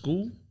shit in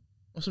school?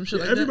 Or some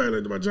shit like everybody that?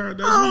 learned about John.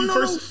 That's I don't know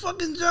no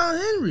fucking John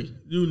Henry.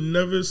 You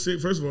never say,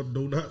 first of all,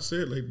 do not say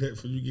it like that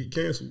before you get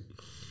canceled.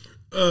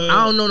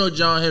 I don't know no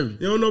John Henry.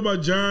 You don't know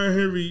about John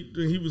Henry?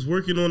 He was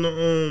working on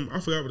the, I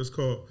forgot what it's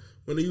called,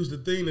 when they used the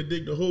thing to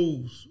dig the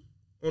holes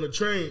on the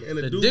train, and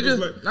the dude digger? was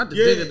like, not the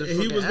digger, the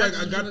and he was like,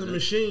 I got the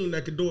machine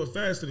that could do it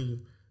faster than you.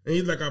 And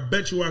he's like, I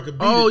bet you I could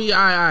beat it. Oh, yeah,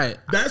 all right.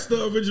 That's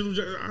the original.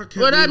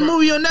 Well, that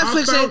movie on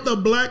Netflix I found the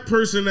black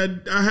person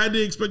that I had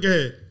to explain. Go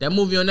ahead. That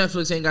movie on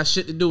Netflix ain't got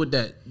shit to do with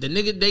that. The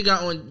nigga they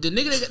got playing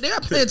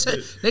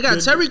they got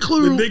Terry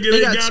Crews. The nigga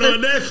they got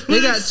on Netflix.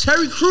 They got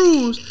Terry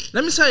Crews.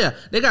 Let me tell you,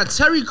 they got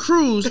Terry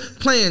Crews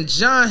playing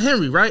John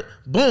Henry, right?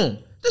 Boom.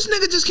 This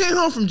nigga just came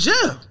home from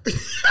jail.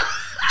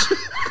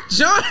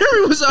 John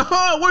Henry was a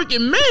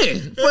hard-working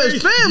man for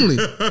his family.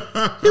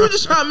 He was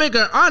just trying to make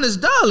an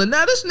honest dollar.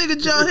 Now this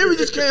nigga John Henry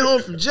just came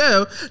home from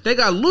jail. They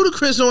got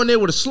Ludacris on there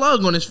with a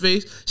slug on his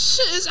face.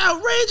 Shit is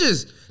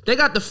outrageous. They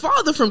got the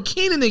father from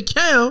Kenan and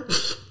Kel.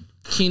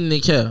 Kenan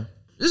and Kel.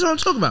 This is what I'm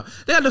talking about.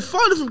 They got the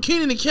father from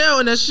Kenan and Kel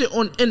and that shit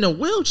in the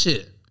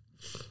wheelchair.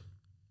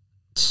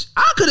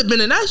 I could have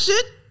been in that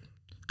shit.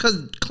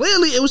 Because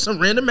clearly it was some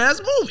random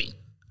ass movie.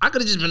 I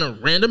could have just been a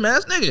random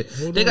ass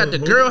nigga. They got the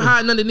girl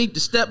hiding underneath the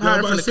step,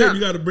 hiding from the cop. You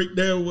got to break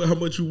down how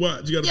much you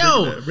watch. You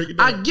got to break it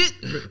down. I get.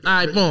 All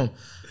right, boom.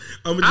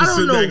 I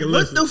don't know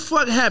what the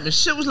fuck happened.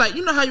 Shit was like,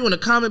 you know how you in a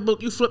comic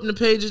book, you flipping the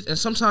pages, and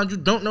sometimes you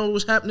don't know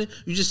what's happening.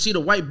 You just see the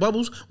white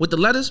bubbles with the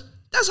letters.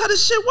 That's how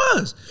this shit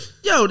was.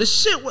 Yo,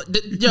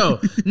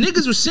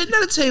 niggas was sitting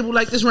at a table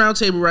like this round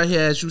table right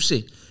here, as you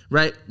see.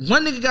 Right,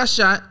 one nigga got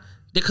shot.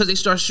 Because they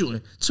start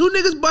shooting. Two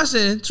niggas bust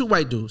in, two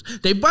white dudes.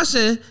 They bust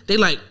in,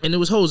 and there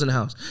was hoes in the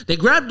house. They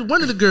grabbed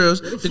one of the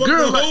girls. The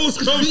girl, hoes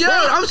come from?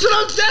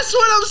 That's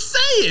what I'm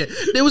saying.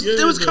 There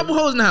was a couple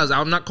hoes in the house.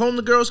 I'm not calling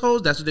the girls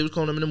hoes. That's what they was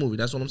calling them in the movie.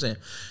 That's what I'm saying.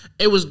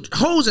 It was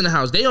hoes in the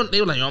house. They were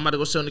like, yo, I'm about to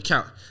go sit on the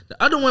couch. The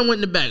other one went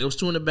in the back. It was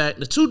two in the back.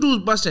 The two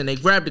dudes bust in. They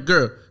grabbed the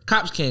girl.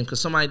 Cops came because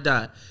somebody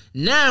died.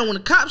 Now, when the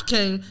cops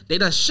came, they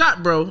done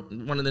shot bro,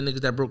 one of the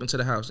niggas that broke into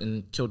the house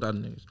and killed the other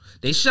niggas.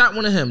 They shot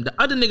one of him. The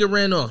other nigga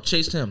ran off,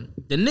 chased him.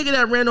 The nigga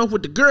that ran off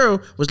with the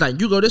girl was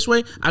like, you go this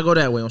way, I go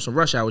that way on some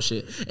rush hour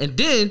shit. And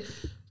then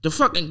the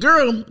fucking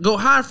girl go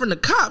hide from the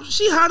cops.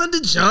 She hide under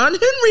John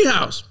Henry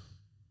house.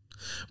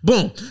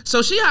 Boom.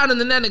 So she hide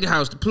under that nigga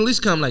house. The police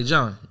come like,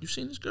 John, you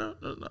seen this girl?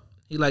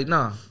 He like,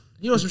 nah.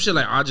 He on some shit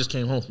like, I just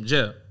came home from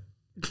jail.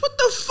 What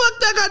the fuck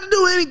that got to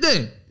do with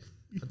anything?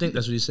 I think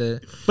that's what he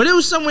said. But it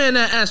was somewhere in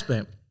that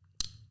aspect.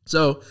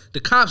 So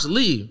the cops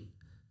leave.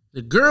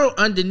 The girl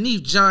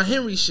underneath John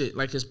Henry shit,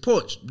 like his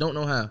porch, don't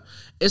know how.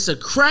 It's a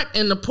crack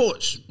in the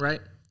porch, right?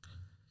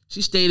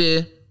 She stay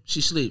there, she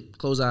sleep,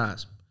 close her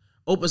eyes.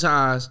 Opens her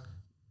eyes,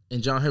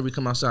 and John Henry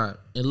come outside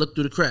and look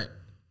through the crack.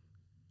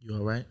 You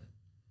all right?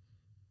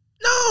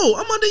 No,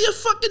 I'm under your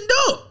fucking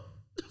door.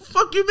 The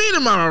fuck you mean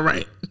am I all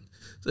right?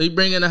 So he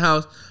bring in the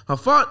house.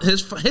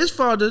 His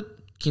father,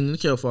 Kenan and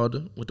Kel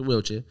father with the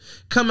wheelchair,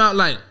 come out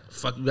like,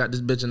 fuck you got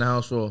this bitch in the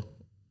house for?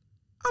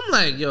 I'm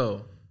like,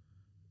 yo,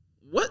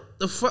 what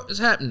the fuck is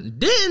happening?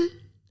 Then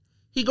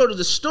he go to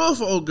the store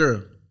for old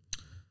girl.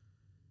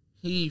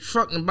 He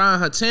fucking buying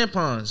her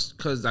tampons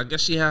because I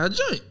guess she had her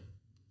joint.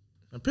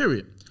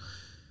 Period.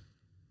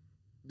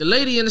 The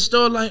lady in the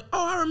store like,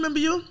 oh, I remember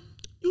you.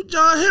 You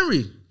John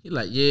Henry. He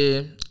like,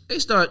 yeah. They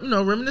start,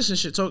 reminiscing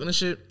shit, talking and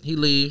shit. He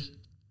leave.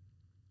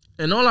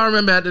 And all I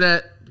remember after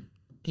that,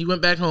 he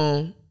went back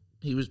home.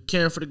 He was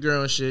caring for the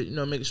girl and shit,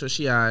 making sure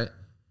she all right.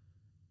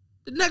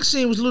 The next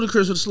scene was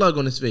Ludacris with a slug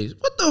on his face.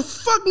 What the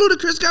fuck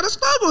Ludacris got a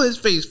slug on his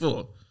face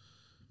for?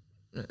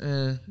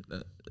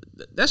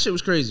 That shit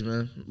was crazy,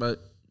 man. But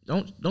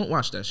don't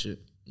watch that shit.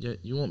 Yeah,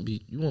 you won't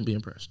be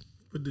impressed.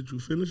 But did you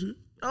finish it?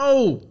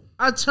 No.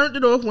 I turned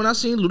it off when I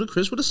seen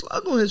Ludacris with a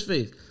slug on his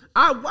face.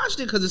 I watched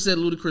it because it said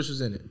Ludacris was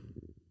in it.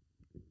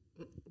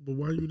 But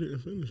why you didn't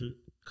finish it?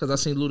 Because I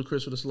seen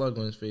Ludacris with a slug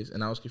on his face,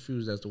 and I was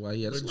confused as to why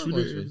he had a slug on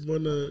his face. You didn't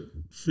want to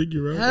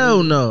figure out?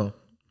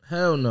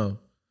 Hell no.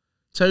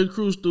 Terry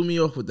Crews threw me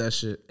off with that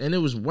shit, and it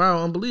was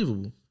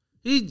unbelievable.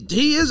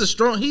 He is a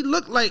strong. He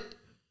looked like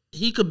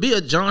he could be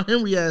a John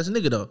Henry ass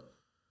nigga though,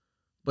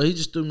 but he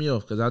just threw me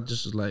off because I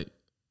just was like,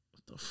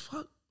 what the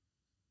fuck?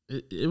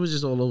 It was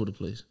just all over the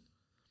place.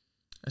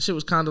 That shit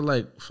was kind of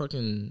like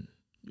fucking.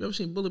 You ever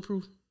seen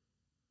Bulletproof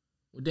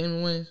with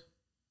Damon Wayans?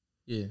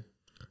 Yeah.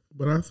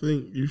 But I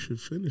think you should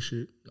finish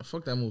it.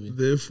 Fuck that movie.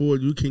 Therefore,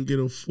 you can get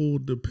a full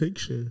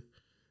depiction.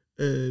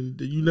 And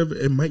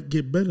it might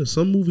get better.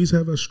 Some movies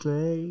have a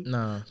strong.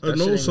 Nah.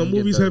 Some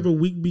movies have a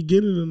weak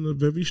beginning and a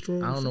very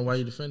strong. I don't know why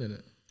you're defending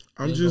it.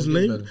 I'm just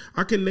naming.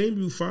 I can name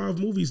you 5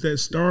 movies that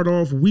start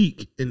off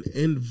weak and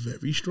end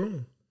very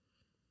strong.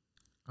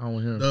 I don't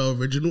want to hear it. The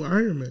original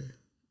Iron Man.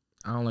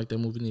 I don't like that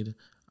movie neither.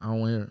 I don't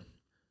want to hear it.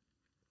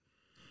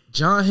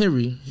 John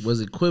Henry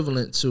was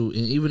equivalent to, and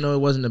even though it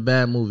wasn't a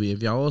bad movie,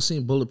 if y'all all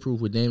seen Bulletproof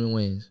with Damon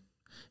Wayans,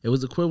 it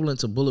was equivalent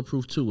to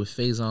Bulletproof 2 with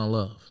Faison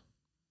Love.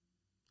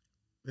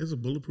 There's a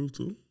Bulletproof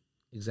 2?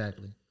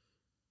 Exactly.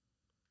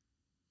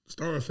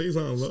 Starring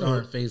Faison Love.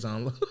 Starring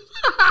Faison Love.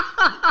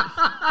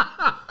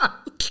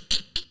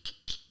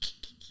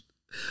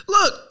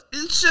 Look,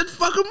 it should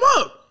fuck him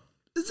up.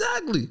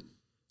 Exactly.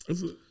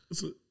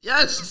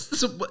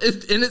 Yes,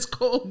 and it's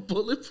called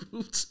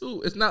Bulletproof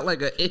 2. It's not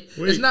like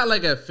it's not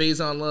like a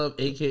Faison Love,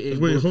 aka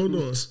Wait, hold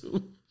Bulletproof on.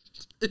 2.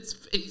 It's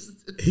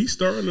Faison. He's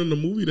starring in the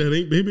movie that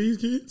ain't Baby's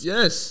Kids?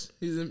 Yes,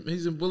 he's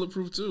in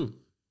Bulletproof 2.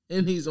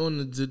 And he's on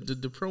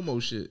the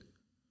promo shit.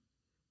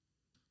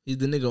 He's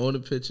the nigga on the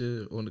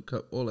picture, on the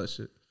cup, all that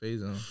shit.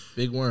 Faison.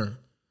 Big Worm.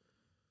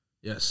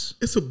 Yes.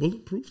 It's a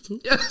Bulletproof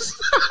 2? Yes.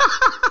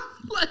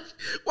 Like,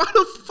 why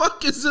the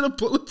fuck is it a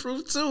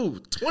Bulletproof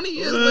 2? 20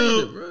 years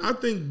later, bro. I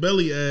think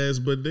Belly Ass,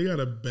 but they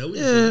got a Belly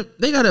 2. Yeah,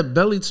 they got a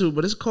Belly 2,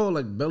 but it's called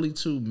like Belly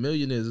 2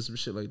 Millionaires or some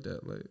shit like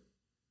that. Like,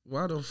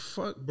 why the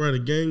fuck? Bro, the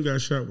gang got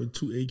shot with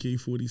 2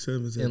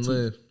 AK-47s and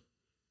live.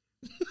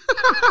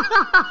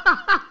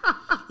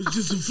 It's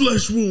just a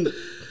flesh wound.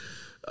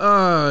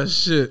 Oh,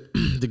 shit.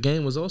 The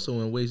game was also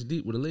in Waist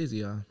Deep with a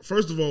Lazy Eye.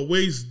 First of all,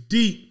 Waist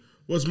Deep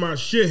was my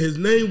shit. His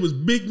name was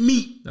Big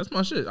Meat. That's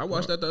my shit. I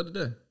watched that the other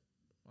day.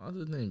 What's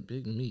his name?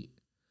 Big Meat.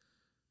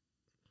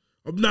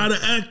 I'm not an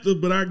actor,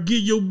 but I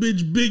get your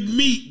bitch Big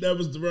Meat. That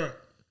was the rap.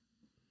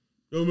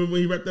 You remember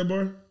when he rapped that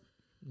bar?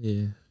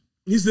 Yeah.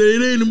 He said,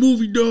 it ain't a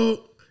movie, dog.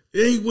 It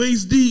ain't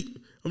Waist Deep.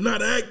 I'm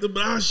not an actor,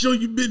 but I'll show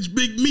you bitch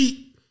Big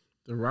Meat.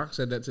 The Rock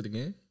said that to the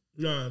game?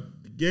 Nah,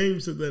 the game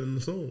said that in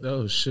the song.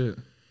 Oh, shit.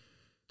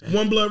 Damn.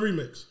 One Blood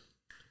remix.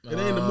 It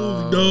ain't a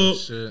movie, dog.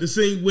 Shit. This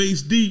ain't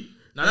Waist Deep.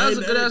 Now, that was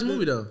a good-ass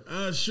movie, though.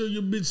 I'll show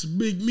you bitch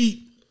Big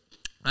Meat.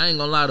 I ain't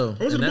gonna lie, though. I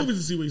went to the movies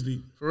to see Waist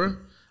Deep. For real?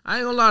 I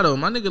ain't gonna lie, though.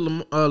 My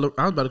nigga, I was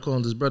about to call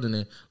him his brother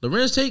name.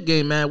 Lorenz Tate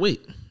gained mad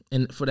weight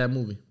for that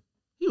movie.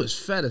 He was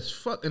fat as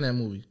fuck in that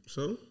movie.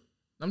 So?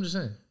 I'm just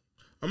saying.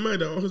 I'm mad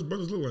that all his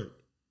brothers look like.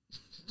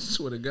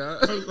 Swear to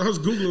God. I was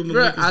Googling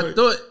them.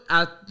 Bro,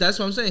 that's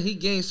what I'm saying. He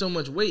gained so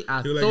much weight.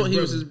 I thought he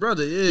was his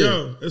brother. Yeah.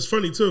 Yo, it's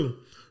funny too.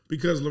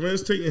 Because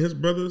Lorenz Tate and his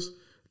brothers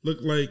look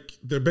like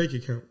their bank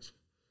accounts.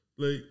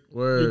 Like,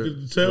 you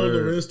can tell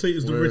Lorenz Tate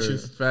is the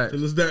richest. Fact.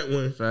 And it's that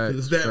one. And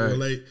it's that one.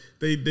 Like,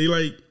 they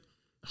like.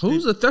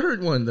 Who's the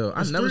third one, though?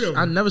 I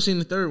never seen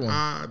the third one.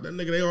 That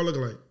nigga, they all look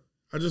alike.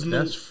 I just know.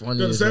 That's funny.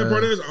 The sad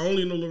part is, I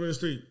only know Lorenz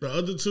Tate. The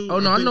other two. Oh,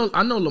 no,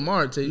 I know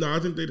Lamar Tate. No, I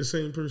think they the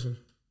same person.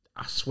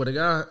 I swear to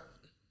God.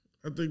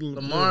 I think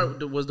Lamar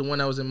was the one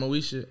that was in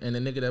Moesha, and the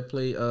nigga that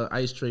played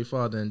Ice Tray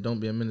Father and Don't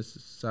Be a Menace to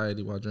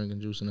Society while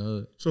drinking juice in the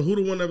hood. So who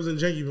the one that was in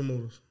Janky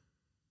Promoters?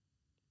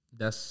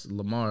 That's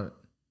Lamar.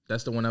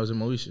 That's the one that was in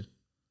Moesha.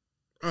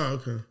 Oh,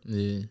 okay.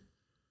 Yeah.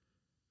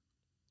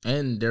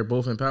 And they're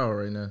both in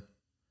Power right now.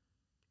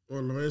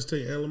 Or Lorenz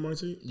Tate and Lamar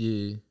Tate?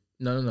 Yeah.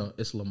 No.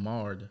 It's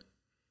Lamard.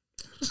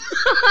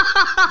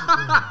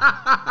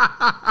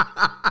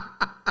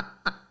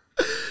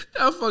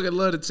 I fucking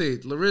love the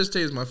Tate. Lorenz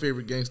Tate is my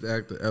favorite gangster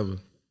actor ever.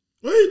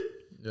 Wait.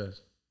 Yes.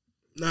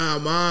 Nah,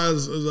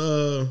 mine's is,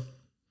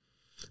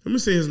 let me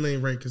say his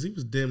name right, because he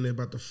was damn near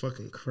about to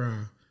fucking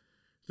cry.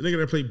 The nigga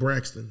that played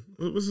Braxton.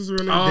 What's his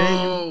real name?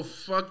 Daniel?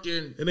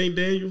 Fucking. It ain't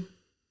Daniel?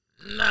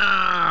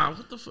 Nah.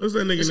 What the fuck? What's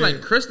that nigga It's name?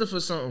 like Christopher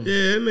something.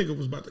 Yeah, that nigga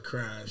was about to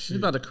cry. Shit. He's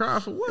about to cry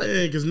for what?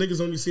 Yeah, because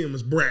niggas only see him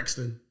as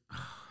Braxton. Oh,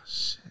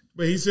 shit.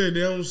 But he said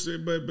they don't say,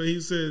 but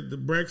he said the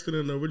Braxton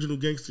and the original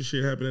gangster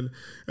shit happened.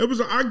 It was,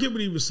 I get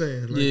what he was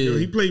saying. Like, yeah.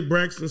 He played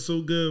Braxton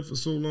so good for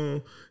so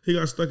long, he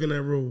got stuck in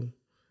that role.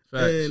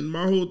 Facts. And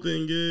my whole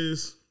thing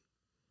is,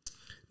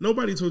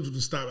 nobody told you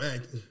to stop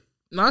acting.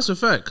 No, that's a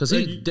fact. Because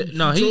he could act,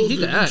 my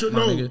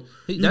nigga.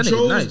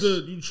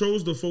 You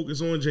chose to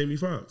focus on Jamie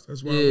Foxx.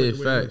 That's why.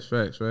 Yeah,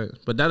 facts.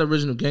 But that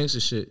original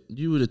gangster shit,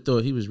 you would have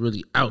thought he was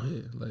really out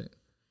here. Like,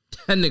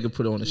 that nigga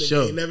put on the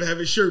show. He never have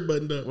his shirt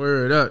buttoned up.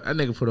 Word up. That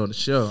nigga put on the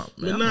show.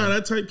 Man, but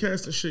that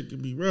typecasting shit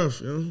can be rough,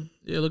 yo.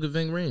 Yeah, look at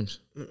Ving Rhames.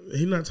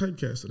 He not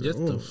typecasting at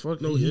all. The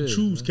fuck no, he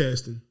choose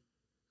casting.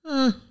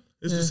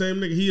 It's the same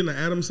nigga. He in the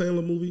Adam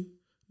Sandler movie.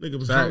 Nigga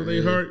was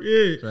Holiday Heart.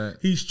 Yeah. Fact.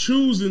 He's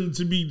choosing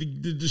to be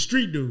the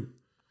street dude.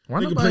 Why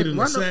nigga played an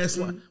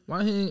assassin.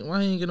 Why he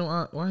ain't get no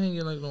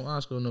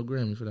Oscar or no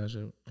Grammy for that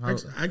shit?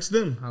 Ask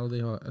them. Holiday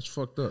Heart. That's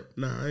fucked up.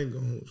 Nah, I ain't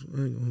gonna hold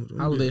you.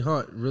 Holiday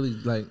Heart really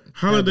like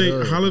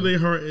Holiday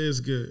Heart is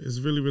good. It's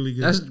really, really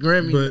good. That's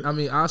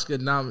Grammy. Oscar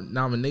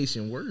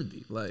nomination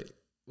worthy. Like,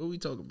 What we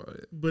talking about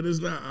here? But it's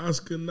not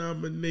Oscar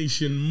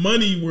nomination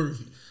money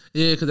worthy.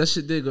 Yeah, because that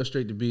shit did go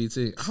straight to BET.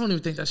 I don't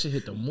even think that shit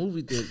hit the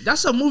movie theater.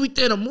 That's a movie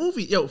theater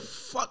movie. Yo,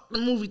 fuck the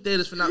movie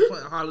theaters for not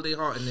putting Holiday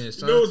Heart in there,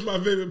 son. You know what's my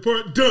favorite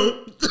part?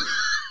 Don't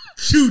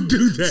you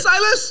do that.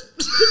 Silas!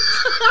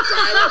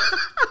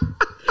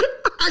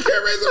 I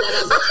can't raise it by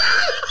myself.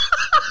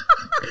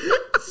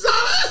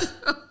 Silas!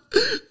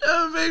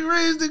 Yo, Big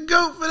Ray's the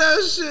GOAT for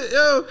that shit.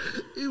 Yo,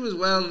 he was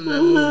wild in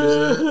that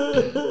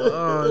movie, son.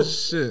 Oh,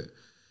 shit.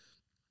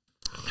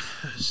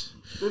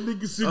 That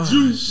nigga said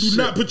you do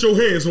not put your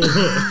hands on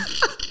her.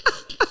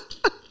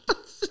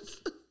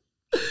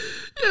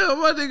 Yo,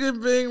 my nigga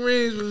Big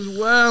Ray's was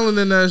wilding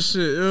in that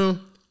shit, yo.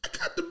 I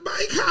got the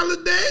bike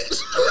holiday.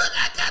 Look,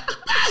 I got the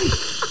bike.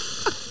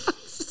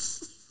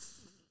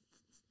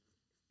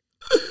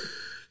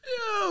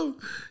 Yo.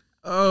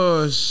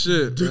 Oh,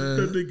 shit, man.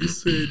 That nigga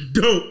said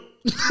don't.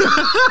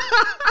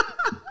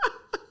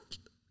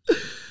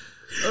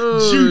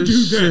 Oh, you do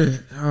shit.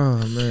 that. Oh,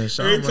 man.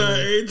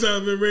 Every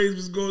time Big Ray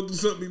was going through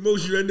something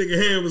emotional, that nigga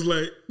hand was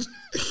like,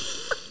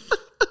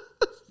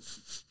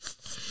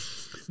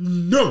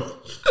 no.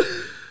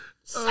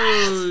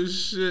 Oh,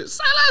 shit.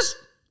 Silas!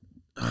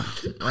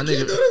 My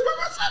nigga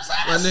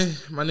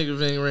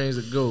Ving Rhames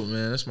a GOAT,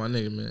 man. That's my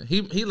nigga, man.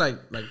 He like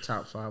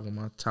top 5 on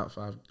my top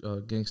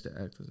 5 gangster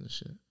actors and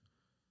shit.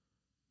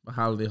 But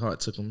Holiday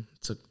Heart took him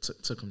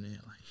there.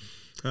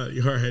 Like,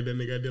 Your heart had that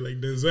nigga out there like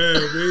Denzel,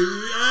 baby.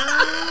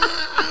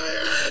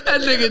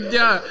 That nigga,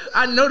 y'all,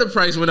 I know the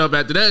price went up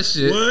after that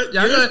shit. What?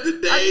 Y'all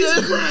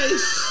Yesterday's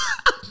price.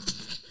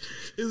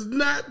 It's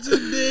not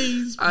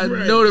today's price. I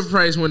know the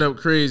price went up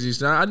crazy.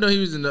 So I know he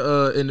was in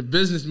the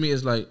business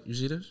meetings like, you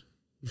see this?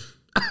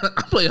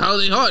 I play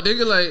Holiday Heart,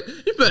 nigga. Like,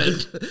 you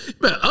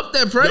better up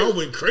that price. Y'all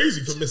went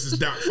crazy for Mrs.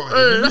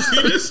 Doubtfire. You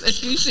see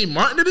this? You see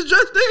Martin in the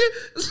dress,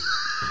 nigga?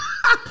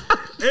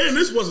 And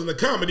this wasn't a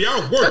comedy. I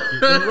worked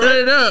it.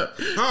 Right up.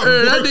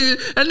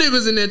 That nigga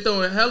was in there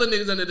throwing hella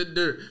niggas under the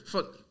dirt.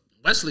 Fuck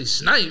Wesley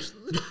Snipes.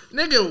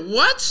 Nigga,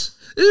 what?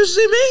 Did you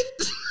see me?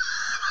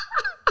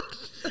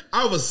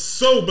 I was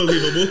so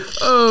believable.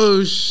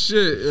 Oh,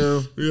 shit,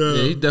 yo.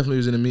 Yeah. He definitely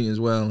was in the meeting as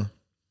well.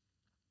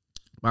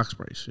 Box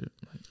price shit.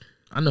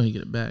 I know he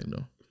get it back,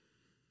 though.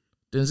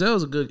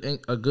 Denzel's a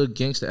good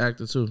gangster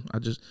actor, too.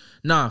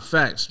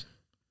 Facts.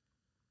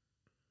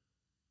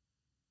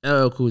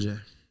 LL Cool J.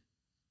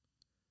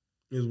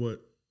 Is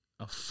what?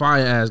 A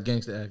fire-ass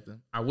gangster actor.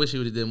 I wish he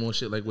would have did more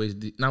shit like Waist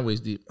Deep. Not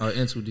Waist Deep.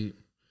 In Too Deep.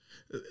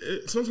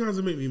 Sometimes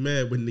it make me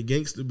mad when the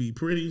gangster be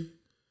pretty.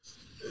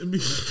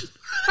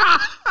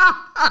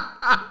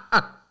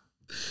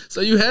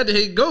 So you had to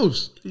hate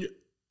Ghost. Yeah.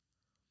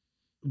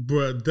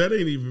 Bruh, that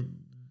ain't even...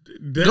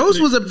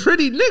 Ghost was a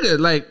pretty nigga.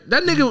 Like,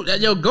 that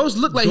nigga... Yo, Ghost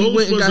looked like he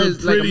went and got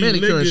his, like, a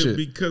manicure and shit.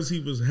 Because he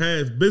was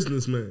half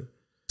businessman.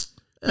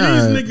 These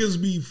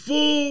niggas be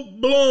full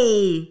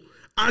blown...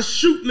 I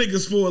shoot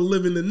niggas for a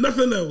living and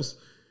nothing else,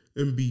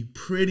 and be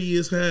pretty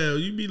as hell.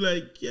 You be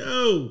like,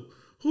 yo,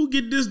 who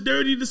get this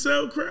dirty to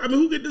sell crack? I mean,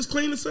 who get this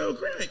clean to sell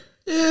crack?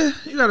 Yeah,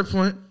 you got a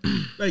point.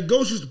 Like,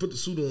 Ghost used to put the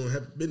suit on and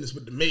have business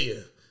with the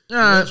mayor.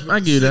 I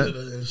give you that.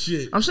 And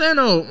shit. I'm saying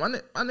though, my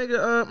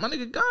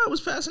nigga God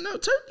was passing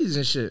out turkeys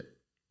and shit.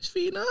 He's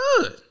feeding the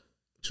hood.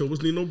 So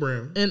was Nino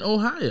Brown. In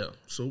Ohio.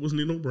 So was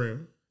Nino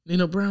Brown.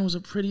 Nino Brown was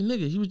a pretty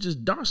nigga. He was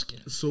just dark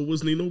skinned. So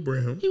was Nino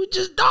Brown. He was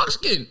just dark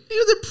skinned. He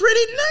was a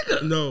pretty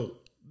nigga. No,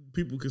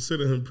 people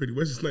consider him pretty.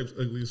 Wesley Snipes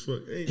ugly as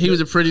fuck. He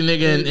was a pretty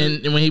nigga,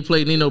 and when he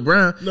played Nino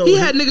Brown, he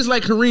had niggas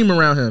like Kareem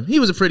around him. He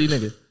was a pretty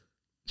nigga.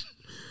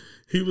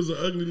 He was an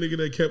ugly nigga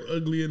that kept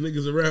uglier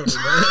niggas around him.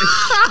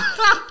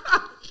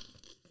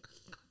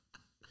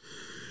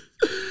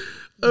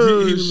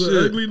 He was an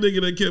ugly nigga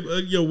that kept...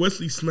 Yo,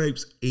 Wesley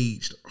Snipes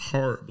aged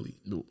horribly.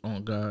 Oh,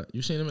 God.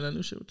 You seen him in that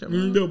new shit with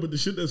Kevin? No, but the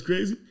shit that's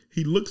crazy,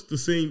 he looks the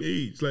same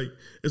age. Like,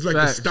 it's like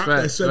he stopped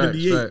at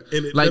 78.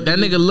 And it like, that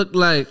nigga looked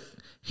like...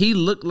 He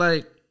looked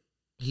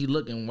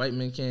in White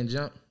Men Can't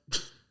Jump.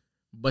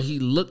 But he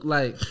looked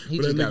like... He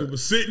but just that nigga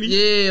was sitting.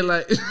 Yeah,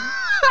 like...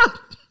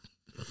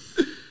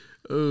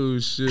 Oh,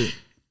 shit.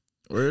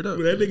 Word up.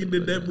 When that nigga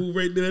did that move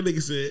right there, that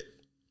nigga said...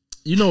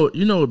 You know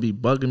what be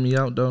bugging me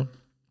out, though?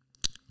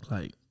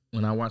 Like,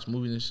 when I watch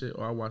movies and shit,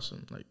 or I watch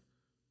some, like,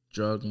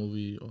 drug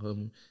movie or her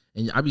movie,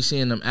 and I be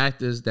seeing them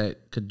actors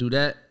that could do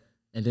that,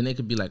 and then they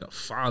could be, like, a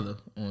father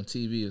on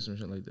TV or some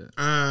shit like that.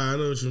 I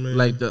know what you mean.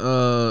 Like,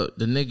 the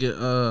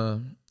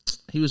nigga,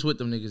 he was with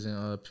them niggas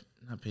in,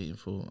 not Payton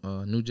for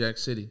New Jack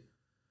City.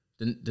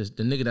 The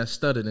nigga that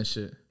stuttered and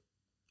shit.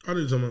 I know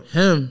what you're talking about.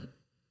 Him,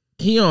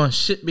 he on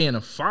shit being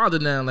a father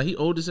now. Like, he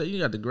old as hell. He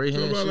got the gray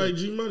hair. What about, shit. like,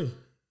 G-Money?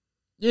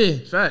 Yeah,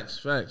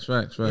 facts. Nah,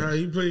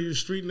 he played the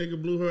street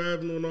nigga, Blue Hill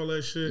Avenue and all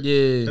that shit.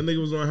 Yeah. That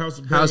nigga was on House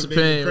of Pain. House of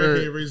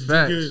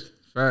Pain.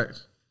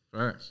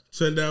 Facts.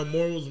 Send down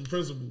morals and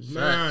principles.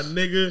 Nah,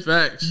 nigga.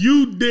 Facts.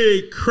 You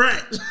did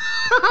crack.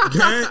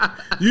 Okay?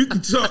 You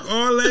can talk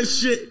all that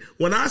shit.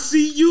 When I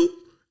see you,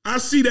 I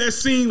see that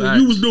scene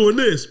when you was doing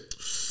this.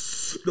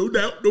 No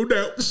doubt.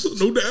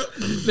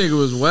 Nigga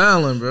was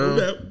wildin', bro. No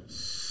doubt.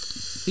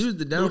 He was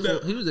the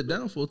downfall. He was the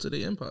downfall to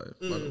the empire,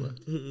 by the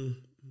way.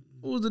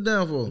 Who was the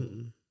downfall?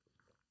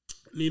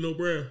 Nino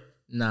Brown.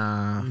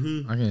 Nah,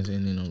 I can't say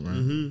Nino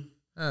Brown.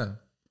 Mm-hmm.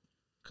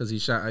 Because he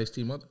shot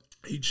Ice-T mother.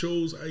 He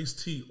chose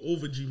Ice-T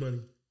over G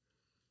Money.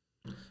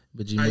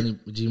 But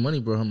G Money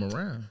brought him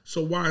around.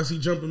 So why is he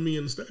jumping me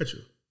in the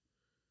statue?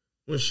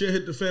 When shit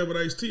hit the fan with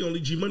Ice-T,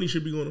 only G Money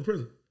should be going to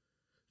prison.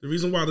 The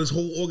reason why this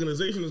whole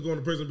organization is going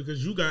to prison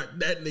because you got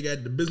that nigga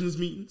at the business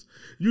meetings,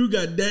 you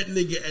got that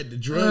nigga at the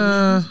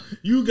drug meetings,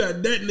 you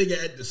got that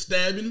nigga at the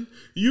stabbing,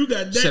 you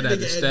got that nigga at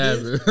this,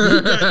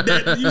 you got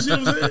that. You see what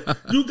I'm saying?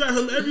 You got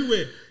him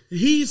everywhere.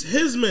 He's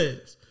his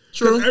man.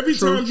 Because every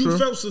time you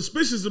felt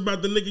suspicious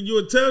about the nigga, you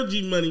would tell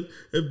G Money,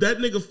 if that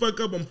nigga fuck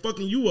up, I'm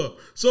fucking you up.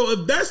 So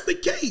if that's the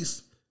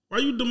case, why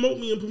you demote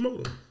me and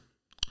promote him?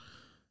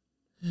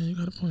 Yeah, you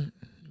got a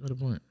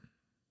point.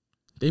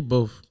 They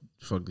both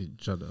fucked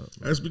each other up.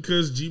 That's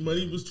because G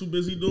Money was too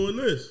busy doing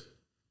this.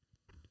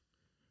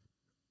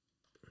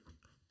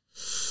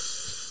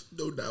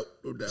 No doubt.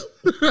 Yo,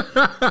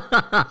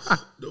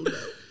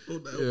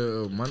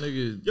 my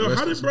nigga. Yo,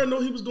 how did bro know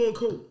he was doing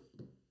coke?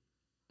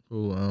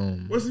 Who,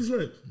 Wesley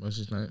Snipes.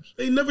 Wesley Snipes.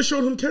 They never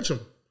showed him catch him.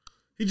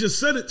 He just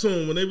said it to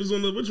him when they was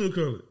on the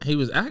whatchamacallit. He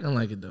was acting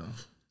like it though.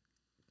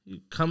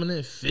 He coming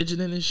in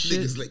fidgeting and shit.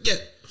 Niggas like, yeah.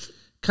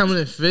 Coming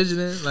in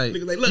fidgeting, like,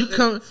 niggas like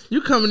look,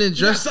 you coming in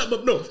dressed something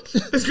up north.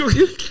 Let's go.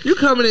 You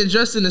coming in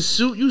dressed in a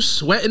suit, you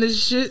sweating and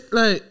shit,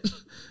 like,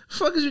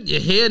 fuck is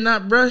your hair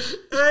not brushed?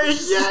 Hey,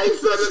 yeah, he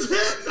said his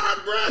hair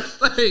not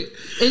brushed. Like,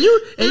 and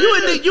you a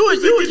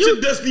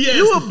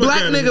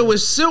black nigga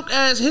with silk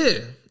ass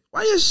hair.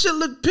 Why your shit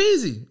look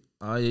peasy?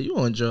 Oh yeah, you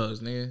on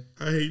drugs, nigga.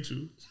 I hate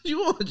you.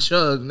 You on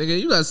drugs, nigga.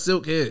 You got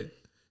silk hair.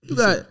 You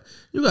got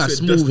said,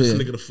 smooth hair. This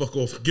nigga the fuck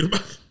off. Get him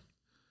out.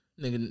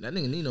 Nigga, that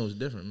nigga Nino's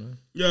different, man.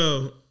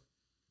 Yo,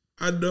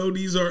 I know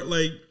these are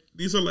like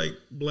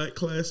black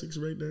classics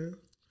right now.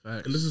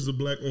 Facts. And this is a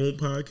black-owned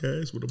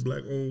podcast with a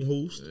black-owned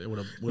host, with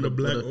a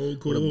black-owned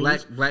co-host,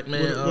 with a black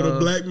man, with a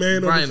black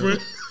man on the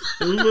front.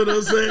 You know what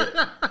I'm saying?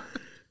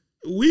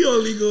 We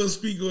only gonna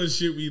speak on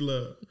shit we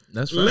love.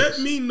 That's right. Let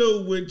me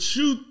know what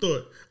you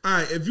thought. All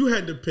right, if you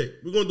had to pick,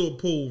 we're gonna do a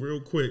poll real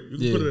quick. You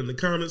can put it in the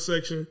comment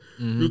section.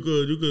 Mm-hmm. You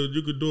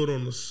could do it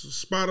on the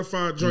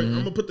Spotify joint. I'm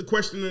gonna put the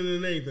question in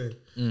and everything.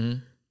 Mm-hmm.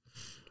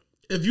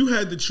 If you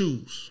had to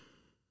choose,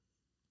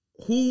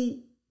 who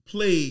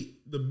played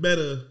the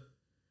better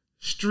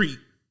street?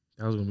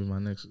 That was gonna be my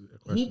next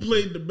question. Who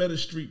played the better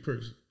street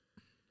person?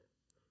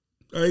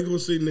 I ain't gonna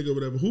say nigga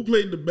whatever. Who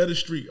played the better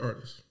street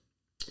artist?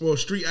 Well,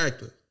 street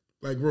actor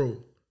like role.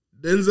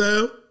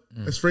 Denzel.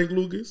 That's Frank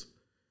Lucas.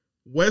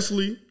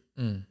 Wesley.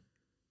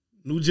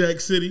 New Jack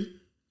City.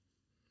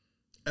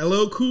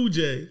 LL Cool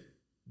J.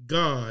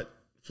 God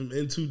from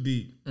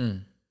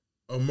N2D.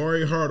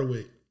 Omari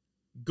Hardaway.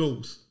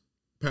 Ghost.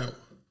 Power.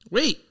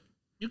 Wait,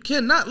 you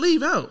cannot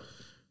leave out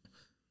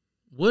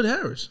Wood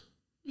Harris.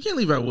 You can't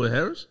leave out Wood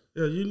Harris.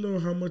 Yeah, you know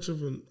how much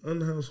of an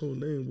unhousehold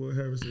name Wood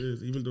Harris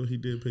is, even though he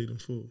did pay them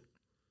full.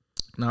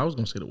 No, I was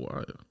gonna say The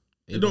Wire.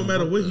 It don't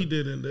matter what he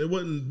did in there. It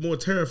wasn't more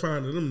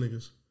terrifying than them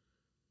niggas.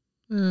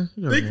 Yeah,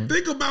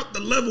 think about the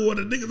level of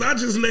the niggas I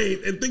just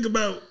named and think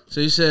about.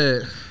 So you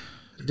said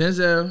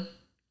Denzel,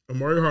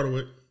 Omari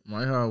Hardaway,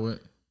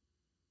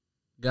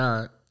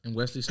 God, and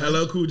Wesley Snipes.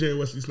 LL Cool J and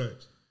Wesley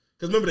Snipes.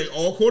 Because remember, they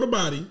all caught a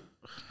body.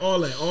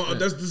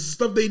 That's the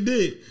stuff they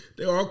did.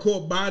 They all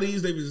caught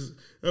bodies.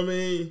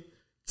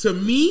 To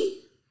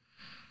me,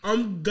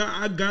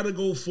 I gotta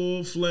go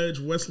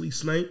full-fledged Wesley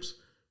Snipes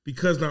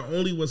because not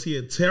only was he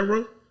a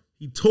terror,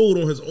 he told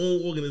on his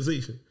own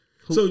organization.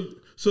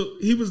 So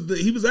he was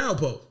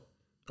Alpo.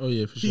 Oh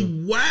yeah, for sure.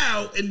 He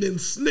wowed and then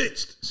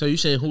snitched. So you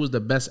saying who was the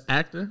best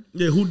actor?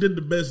 Yeah, who did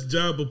the best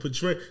job of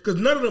portraying? Because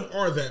none of them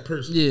are that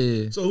person.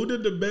 Yeah. So who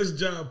did the best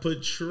job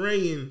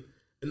portraying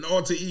an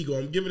alter ego?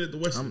 I'm giving it to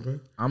Wesley,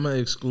 man. I'm gonna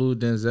exclude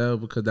Denzel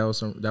because that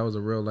was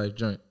a real life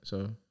joint.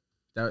 So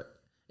that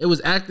it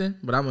was acting,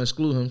 but I'm gonna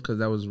exclude him because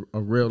that was a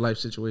real life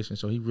situation.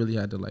 So he really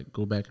had to like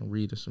go back and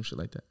read or some shit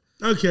like that.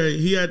 Okay,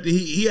 he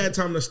had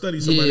time to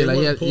study somebody.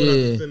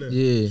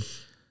 Yeah.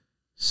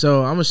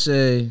 So I'm gonna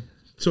say.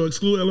 So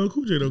exclude LL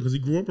Cool J though, because he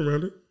grew up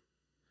around it.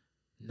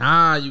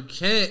 Nah, you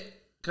can't,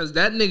 because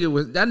that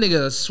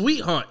nigga a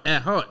sweetheart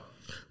at heart.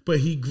 But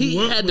he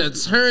had to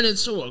turn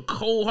into a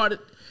cold-hearted.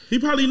 He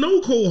probably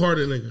know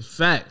cold-hearted niggas.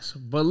 Facts,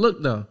 but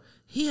look though,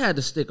 he had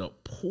to stick a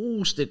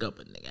pool stick up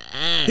a nigga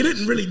ass. He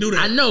didn't really do that.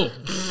 I know,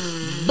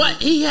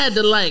 but he had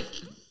to like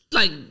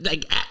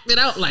act it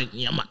out like,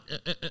 yeah, I'm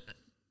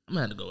gonna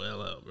have to go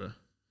LL, bro.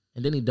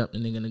 And then he dumped the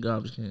nigga in the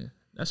garbage can.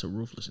 That's a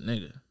ruthless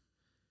nigga.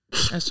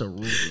 That's a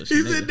ruthless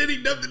nigga. He said, then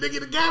he dumped the nigga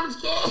in the garbage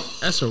can.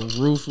 That's a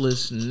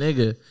ruthless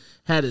nigga.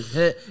 Had his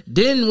head.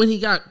 Then when he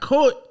got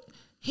caught,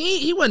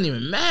 he wasn't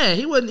even mad.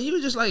 He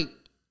was just like,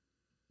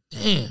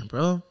 damn,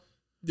 bro.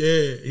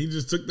 Yeah, he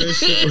just took that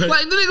shit.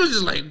 Like the nigga was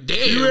just like,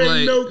 damn. You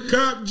ain't no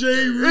cop, J.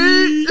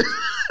 Reed.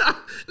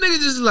 Nigga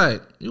just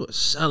like, you a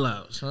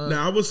sellout, son.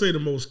 Now, I would say the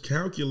most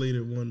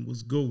calculated one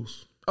was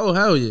Ghost. Oh,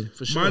 hell yeah,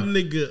 for sure. My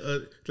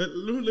nigga,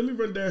 let me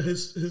run down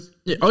his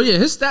yeah. Oh, yeah,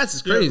 his stats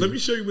is crazy. Let me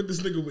show you what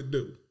this nigga would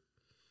do.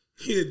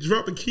 He'd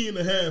drop a key and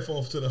a half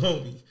off to the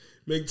homie.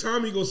 make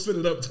Tommy go sit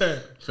it uptown.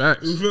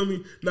 Facts. You feel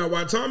me? Now,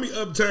 while Tommy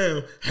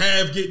uptown,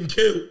 half getting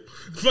killed,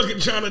 fucking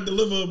trying to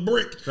deliver a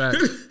brick. Facts.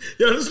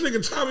 Yo, this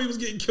nigga Tommy was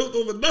getting killed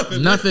over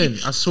nothing. Nothing.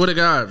 I swear to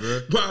God,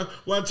 bro.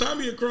 While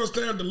Tommy across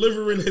town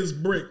delivering his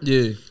brick,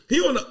 Yeah. he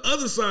on the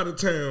other side of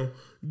town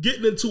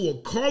getting into a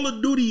Call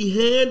of Duty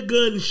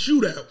handgun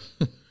shootout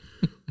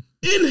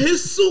in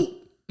his suit.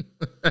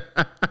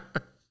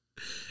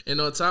 And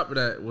on top of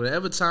that,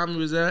 wherever Tommy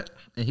was at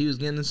and he was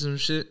getting into some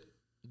shit,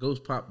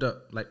 Ghost popped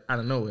up like out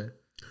of nowhere.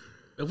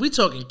 If we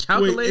talking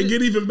calculated, Wait, it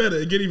get even better.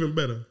 It get even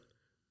better.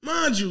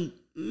 Mind you,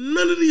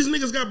 none of these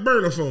niggas got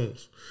burner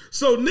phones.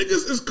 So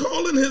niggas is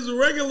calling his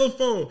regular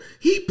phone.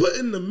 He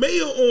putting the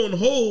mail on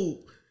hold.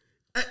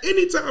 At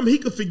any time he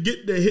could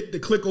forget to hit the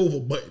click over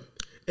button.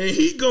 And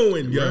he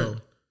going, yo,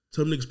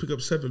 some niggas pick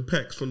up 7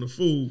 packs from the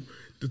food.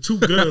 The 2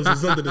 guns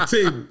is under the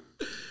table.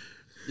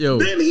 yo,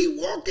 Then he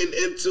walking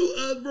into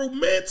a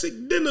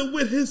romantic dinner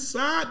with his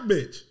side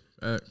bitch.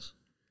 facts.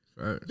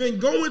 Then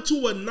going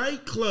to a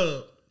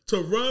nightclub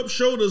to rub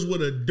shoulders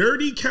with a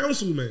dirty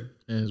councilman.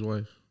 And his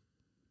wife.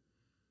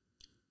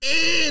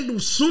 And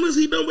as soon as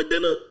he done with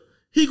dinner,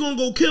 he gonna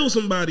go kill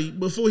somebody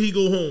before he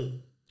go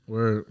home.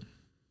 Word.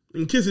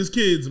 And kiss his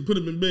kids and put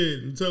them in bed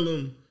and tell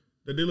them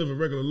that they live a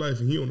regular life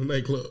and he on the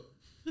nightclub.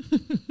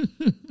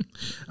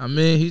 I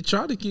mean, he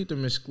tried to keep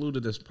them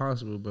excluded as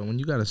possible, but when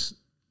you gotta,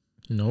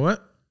 you know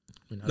what?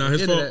 We're not Not gonna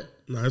his get into fault.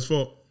 that. Not his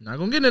fault. Not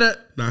gonna get into that.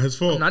 Not his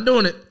fault. I'm not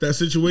doing it. That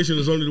situation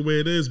is only the way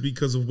it is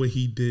because of what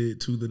he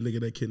did to the nigga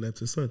that kidnapped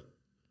his son.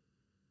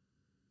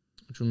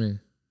 What you mean?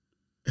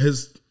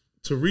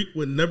 Tariq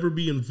would never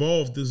be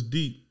involved this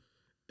deep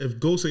if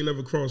Ghost ain't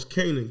never crossed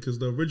Kanan, because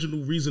the original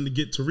reason to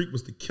get Tariq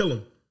was to kill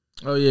him.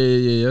 Oh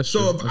yeah. That's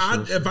So true.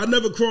 if I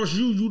never cross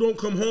you, you don't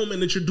come home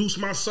and introduce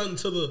my son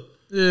to the.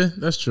 Yeah,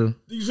 that's true.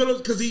 You know,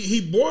 because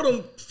he bought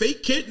him,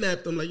 fake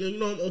kidnapped him, like, yo, you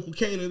know, I'm Uncle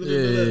Kanan.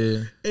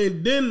 Yeah.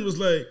 And then was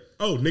like,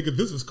 oh, nigga,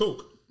 this is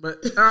coke. But,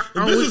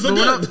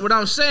 what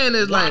I'm saying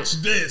is like, Watch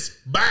this,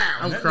 bow.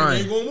 I'm that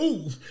crying. nigga ain't gonna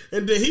move.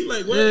 And then he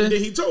like, what? Yeah. And then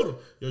he told him,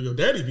 yo, your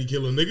daddy be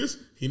killing niggas.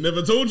 He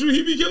never told you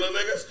he be killing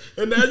niggas.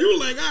 And now you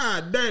like,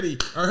 daddy,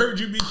 I heard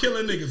you be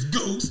killing niggas,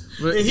 Ghost.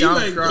 But and he y'all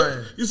like,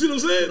 crying. you see what I'm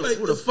saying? Like,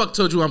 who the fuck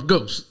told you I'm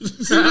Ghost?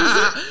 see what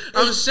I'm saying?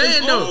 I'm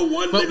saying it's all though,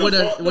 one but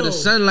nigga fault, with though. a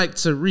son like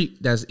Tariq,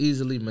 that's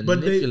easily But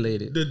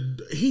manipulated.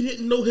 he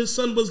didn't know his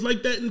son was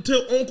like that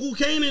until Uncle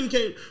Kanan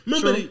came.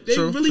 Remember, True, they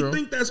true, really true.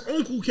 think that's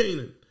Uncle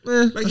Kanan.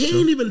 Like Like, he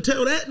ain't even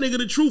tell that nigga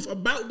the truth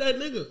about that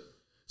nigga.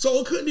 So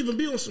it couldn't even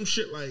be on some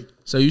shit like,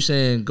 So you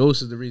saying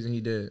Ghost is the reason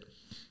he dead?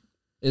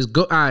 Is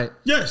All right.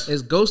 yes.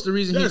 Is Ghost the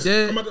reason Yes, he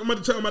dead? I'm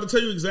about to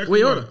tell you exactly.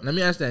 Wait, why. hold on. Let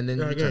me ask that, and then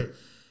you Okay. tell me.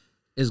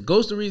 Is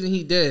Ghost the reason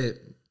he dead?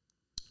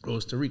 Or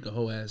is Tariq a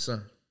whole ass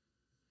son?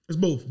 It's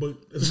both, but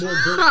it's more.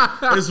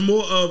 It's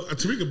more of a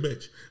Tariq a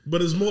bitch,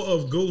 but it's more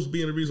of Ghost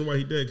being the reason why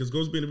he dead. Because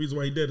Ghost being the reason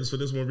why he dead is for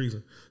this one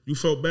reason: you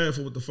felt bad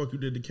for what the fuck you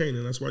did to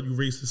Kanan. That's why you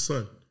raised his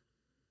son.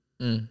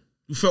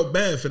 You felt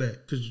bad for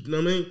that, because you know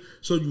what I mean.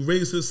 So you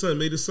raised his son,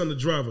 made his son a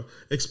driver.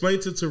 Explain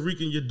to Tariq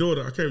and your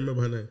daughter. I can't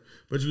remember her name,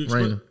 but you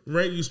explain,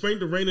 right? You explained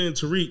to Raina and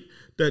Tariq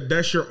that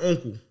that's your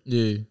uncle.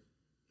 Yeah.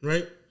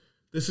 Right?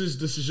 This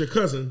is your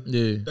cousin.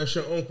 Yeah. That's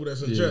your uncle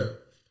that's in jail.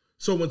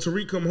 So when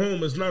Tariq come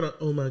home, it's not a,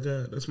 oh my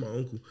God, that's my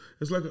uncle.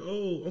 It's like,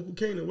 oh, Uncle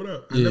Kanan, what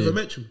up? I never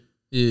met you.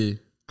 Yeah.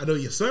 I know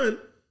your son.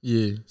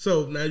 Yeah.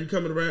 So now you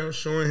coming around,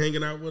 Sean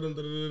hanging out with him,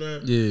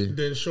 Yeah.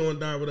 Then Sean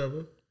died,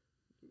 whatever.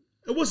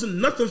 It wasn't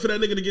nothing for that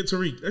nigga to get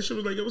Tariq. That shit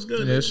was like, it was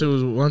good. Yeah, that shit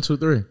was 1, 2,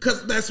 3.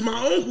 Because that's my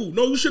uncle.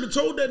 No, you should have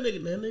told that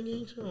nigga. That nigga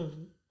ain't your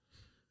uncle.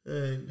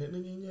 Hey, that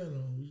nigga ain't got no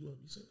uncle. You gonna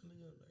be setting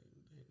nigga up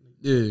like,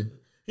 Yeah.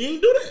 he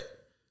ain't do that.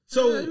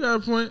 So Yeah, you got a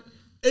point.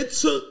 it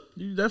took.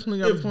 You definitely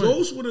got a If point.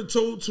 Ghost would have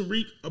told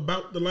Tariq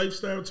about the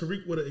lifestyle,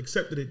 Tariq would have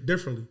accepted it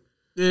differently.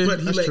 Yeah, But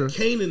he that's let true.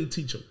 Kanan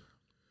teach him.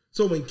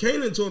 So when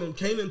Kanan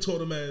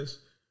taught him as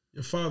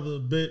your father a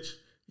bitch.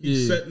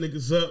 He set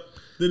niggas up.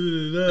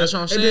 That's what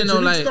I'm and saying, then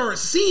though, Tariq like- started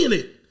seeing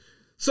it.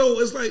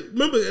 So it's like,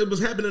 remember, it was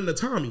happening to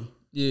Tommy.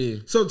 Yeah.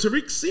 So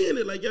Tariq seeing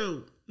it, like,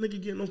 yo,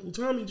 nigga getting Uncle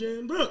Tommy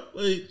jammed up.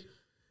 Like,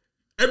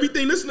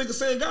 everything this nigga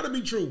saying gotta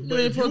be true. You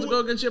ain't supposed to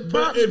go against your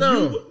But pops, if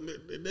though.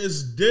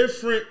 it's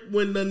different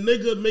when the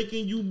nigga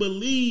making you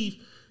believe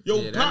your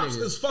Yeah, that pops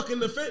nigga- is fucking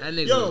the fit. That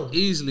nigga Yo, was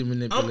easily I'm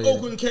manipulated.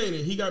 Oakland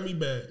Kanan. He got me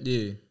bad.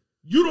 Yeah.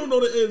 You don't know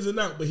the ins and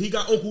outs, but he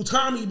got Uncle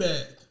Tommy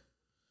bad.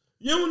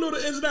 You don't know the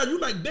ins and outs. You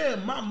like,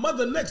 damn, my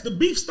mother next. The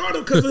beef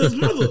started because of his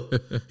mother.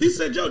 He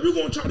said, yo, you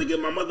gonna try to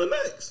get my mother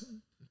next.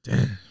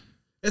 Damn.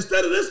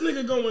 Instead of this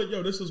nigga going,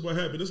 yo, this is what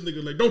happened. This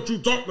nigga like, don't you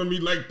talk to me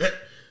like that.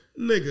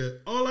 Nigga,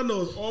 all I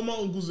know is all my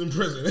uncles in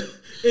prison.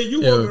 And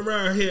you Yo. walking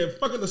around here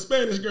fucking a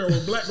Spanish girl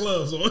with black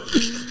gloves on.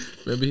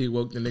 Maybe he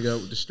woke the nigga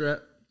up with the strap.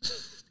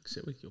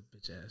 Said, wake your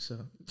bitch ass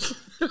up.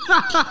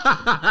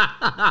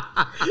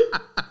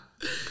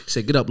 He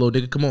said, get up, little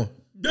nigga, come on.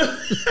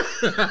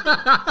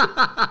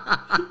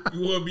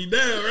 You wanna be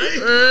down, right?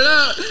 Word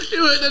up. He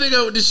went that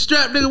nigga with the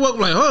strap, nigga woke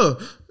like, huh?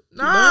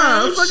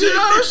 Nah, I'm fucking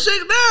shaking.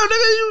 shake down,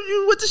 nigga.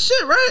 You with the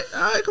shit, right?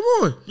 All right, come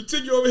on. We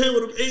take you over here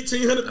with them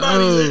 1,800 Oh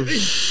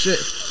bodies.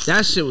 shit,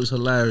 that shit was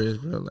hilarious,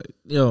 bro. Like,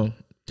 yo,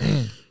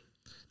 Damn.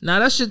 Nah,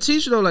 that shit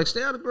teach you though. Like,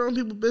 stay out of grown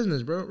people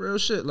business, bro. Real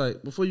shit.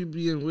 Like, before you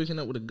be waking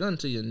up with a gun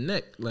to your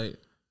neck, like,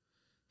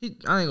 I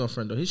ain't gonna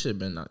front though. He should have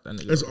been knocked that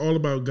nigga. It's all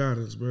about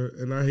guidance, bro.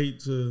 And I hate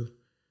to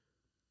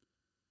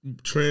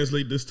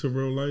translate this to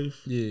real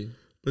life. Yeah.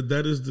 But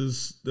that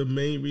is the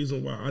main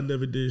reason why I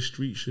never did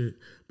street shit.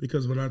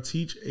 Because when I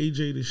teach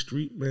AJ the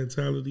street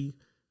mentality,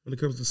 when it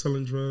comes to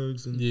selling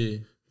drugs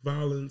and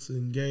violence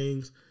and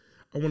gangs,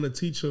 I want to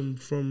teach him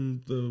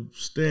from the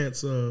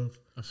stance of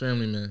a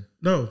family man.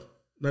 No,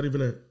 not even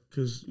that,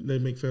 because they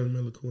make family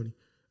men look corny.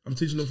 I'm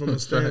teaching them from a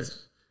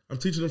stance. I'm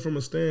teaching them from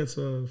a stance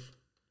of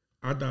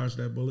I dodged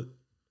that bullet.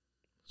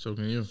 So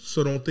can you.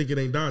 So don't think it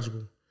ain't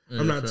dodgeable. Yeah,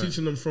 I'm not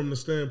teaching them from the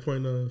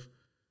standpoint of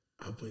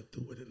I went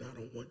through it and I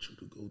don't want you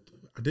to go through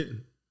it. I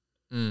didn't.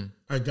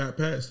 I got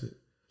past it.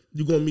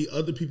 You're going to meet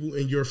other people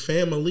in your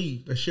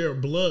family that share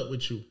blood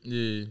with you.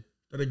 Yeah.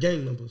 That are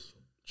gang members.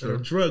 That are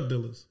drug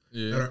dealers.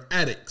 That are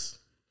addicts.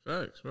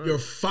 Facts, right. Your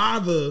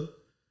father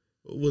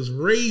was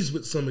raised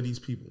with some of these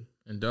people.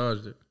 And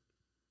dodged it.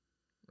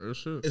 Real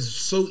shit. It's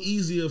so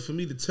easier for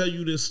me to tell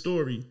you this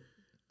story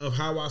of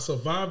how I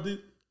survived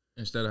it.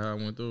 Instead of how I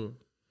went through it.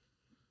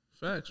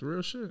 Facts,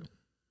 real shit.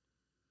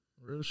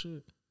 Real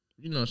shit.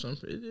 You know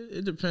something.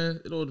 It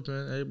depends. It all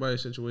depends.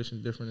 Everybody's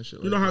situation different and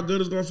shit. You know how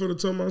good it's gonna feel to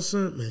tell my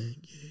son, man,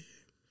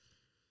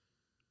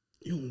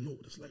 you don't know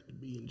what it's like to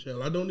be in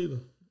jail. I don't either.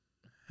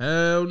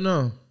 Hell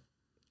no.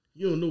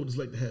 You don't know what it's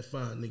like to have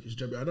 5 niggas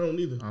jump. I don't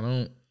either. I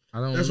don't.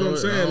 That's what I'm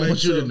saying. I don't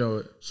want you to know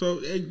it. So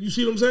you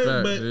see what I'm saying?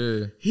 Facts,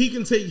 but he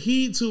can take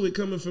heed to it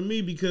coming from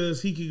me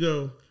because he could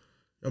go,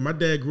 my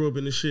dad grew up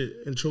in this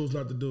shit and chose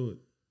not to do it.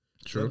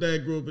 True. My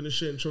dad grew up in this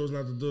shit and chose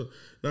not to do it.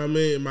 Now, I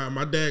mean,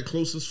 my dad's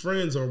closest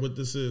friends are what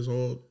this is,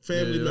 or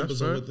family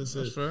members are what this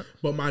is. Fair.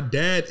 But my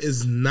dad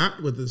is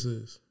not what this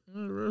is.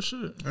 Yeah, real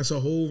shit. That's a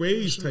whole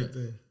rage type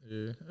thing.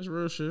 Yeah, that's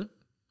real shit.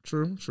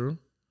 True.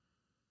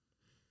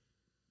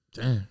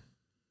 Damn.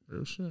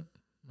 Real shit.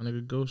 My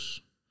nigga Ghost.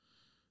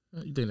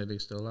 You think that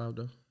nigga still alive,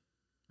 though?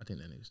 I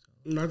think that nigga still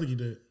alive. No, I think he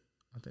dead.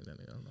 I think that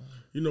nigga alive.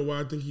 You know why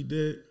I think he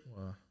dead?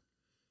 Why?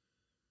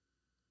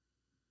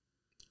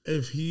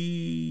 If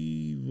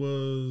he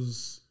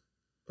was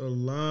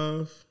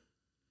alive,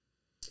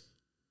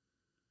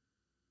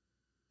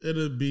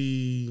 it'd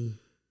be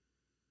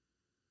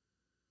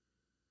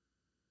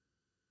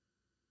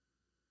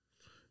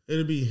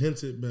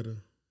hinted better.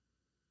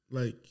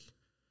 Like,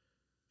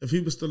 if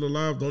he was still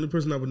alive, the only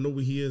person I would know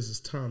where he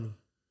is Tommy.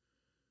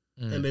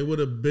 And they would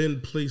have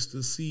been placed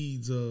the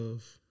seeds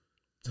of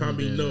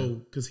Tommy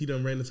because he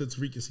done ran into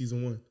Tariq in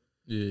season 1.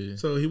 Yeah.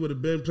 So he would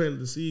have been planting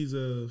the seeds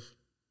of,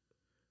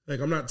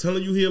 like, I'm not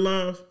telling you he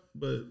alive,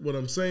 but what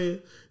I'm saying,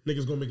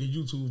 niggas gonna make a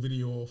YouTube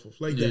video off of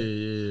like that.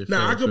 Yeah.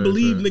 Now I can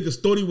believe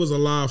niggas thought he was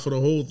alive for the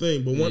whole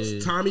thing, but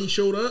once Tommy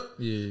showed up,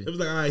 it was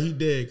like, all right, he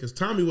dead, because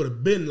Tommy would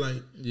have been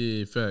like,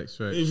 facts.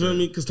 You feel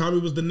me? Because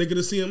Tommy was the nigga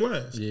to see him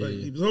last. Like,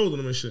 he was holding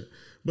him and shit.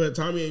 But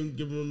Tommy ain't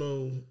giving him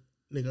no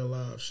nigga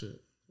alive shit.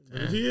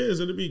 But if he is,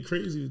 it'd be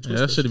crazy.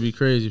 That shit'd be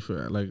crazy for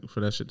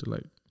that shit to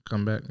like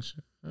come back and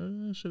shit.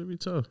 That shit'd be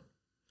tough.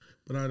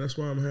 But that's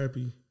why I'm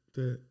happy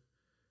that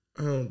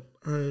I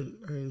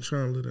ain't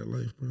trying to live that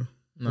life, bro.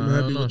 I'm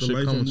happy with the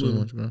life I'm living.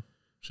 Much, bro.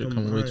 Shit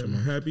come way too much.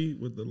 I'm happy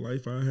with the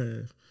life I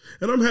have.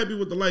 And I'm happy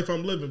with the life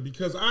I'm living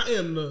because I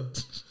am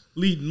the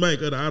leading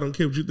mic of the I Don't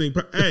Care What You Think.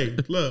 Hey,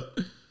 look.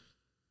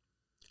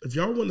 If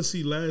y'all want to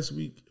see 2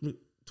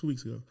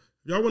 weeks ago,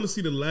 if y'all want to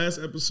see the last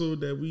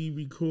episode that we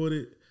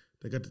recorded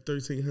that got the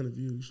 1,300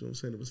 views, you know what I'm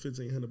saying? It was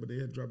 1,500, but they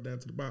had dropped down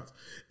to the box.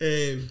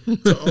 And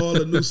to all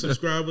the new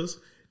subscribers,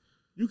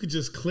 you could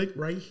just click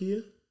right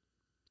here.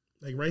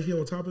 Like right here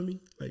on top of me.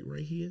 Like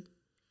right here.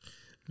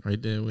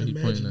 Right there where he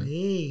pointing at.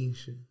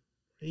 Imagination.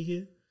 Right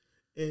here.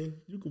 And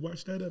you can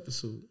watch that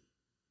episode.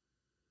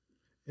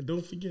 And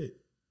don't forget,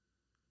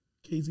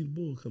 KZ the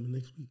Bull coming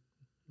next week.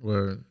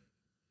 Word.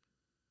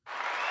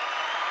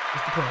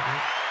 That's the part,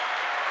 right?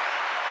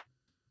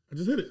 I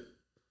just hit it.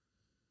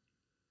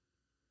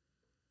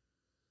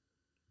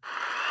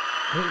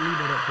 Don't leave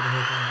that up for the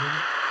whole thing,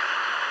 nigga.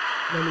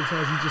 How many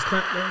times you just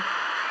clapped now?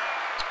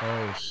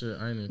 Oh shit,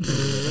 I ain't even.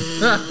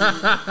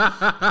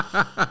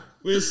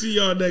 We'll see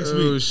y'all next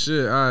week. Oh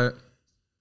shit, all right.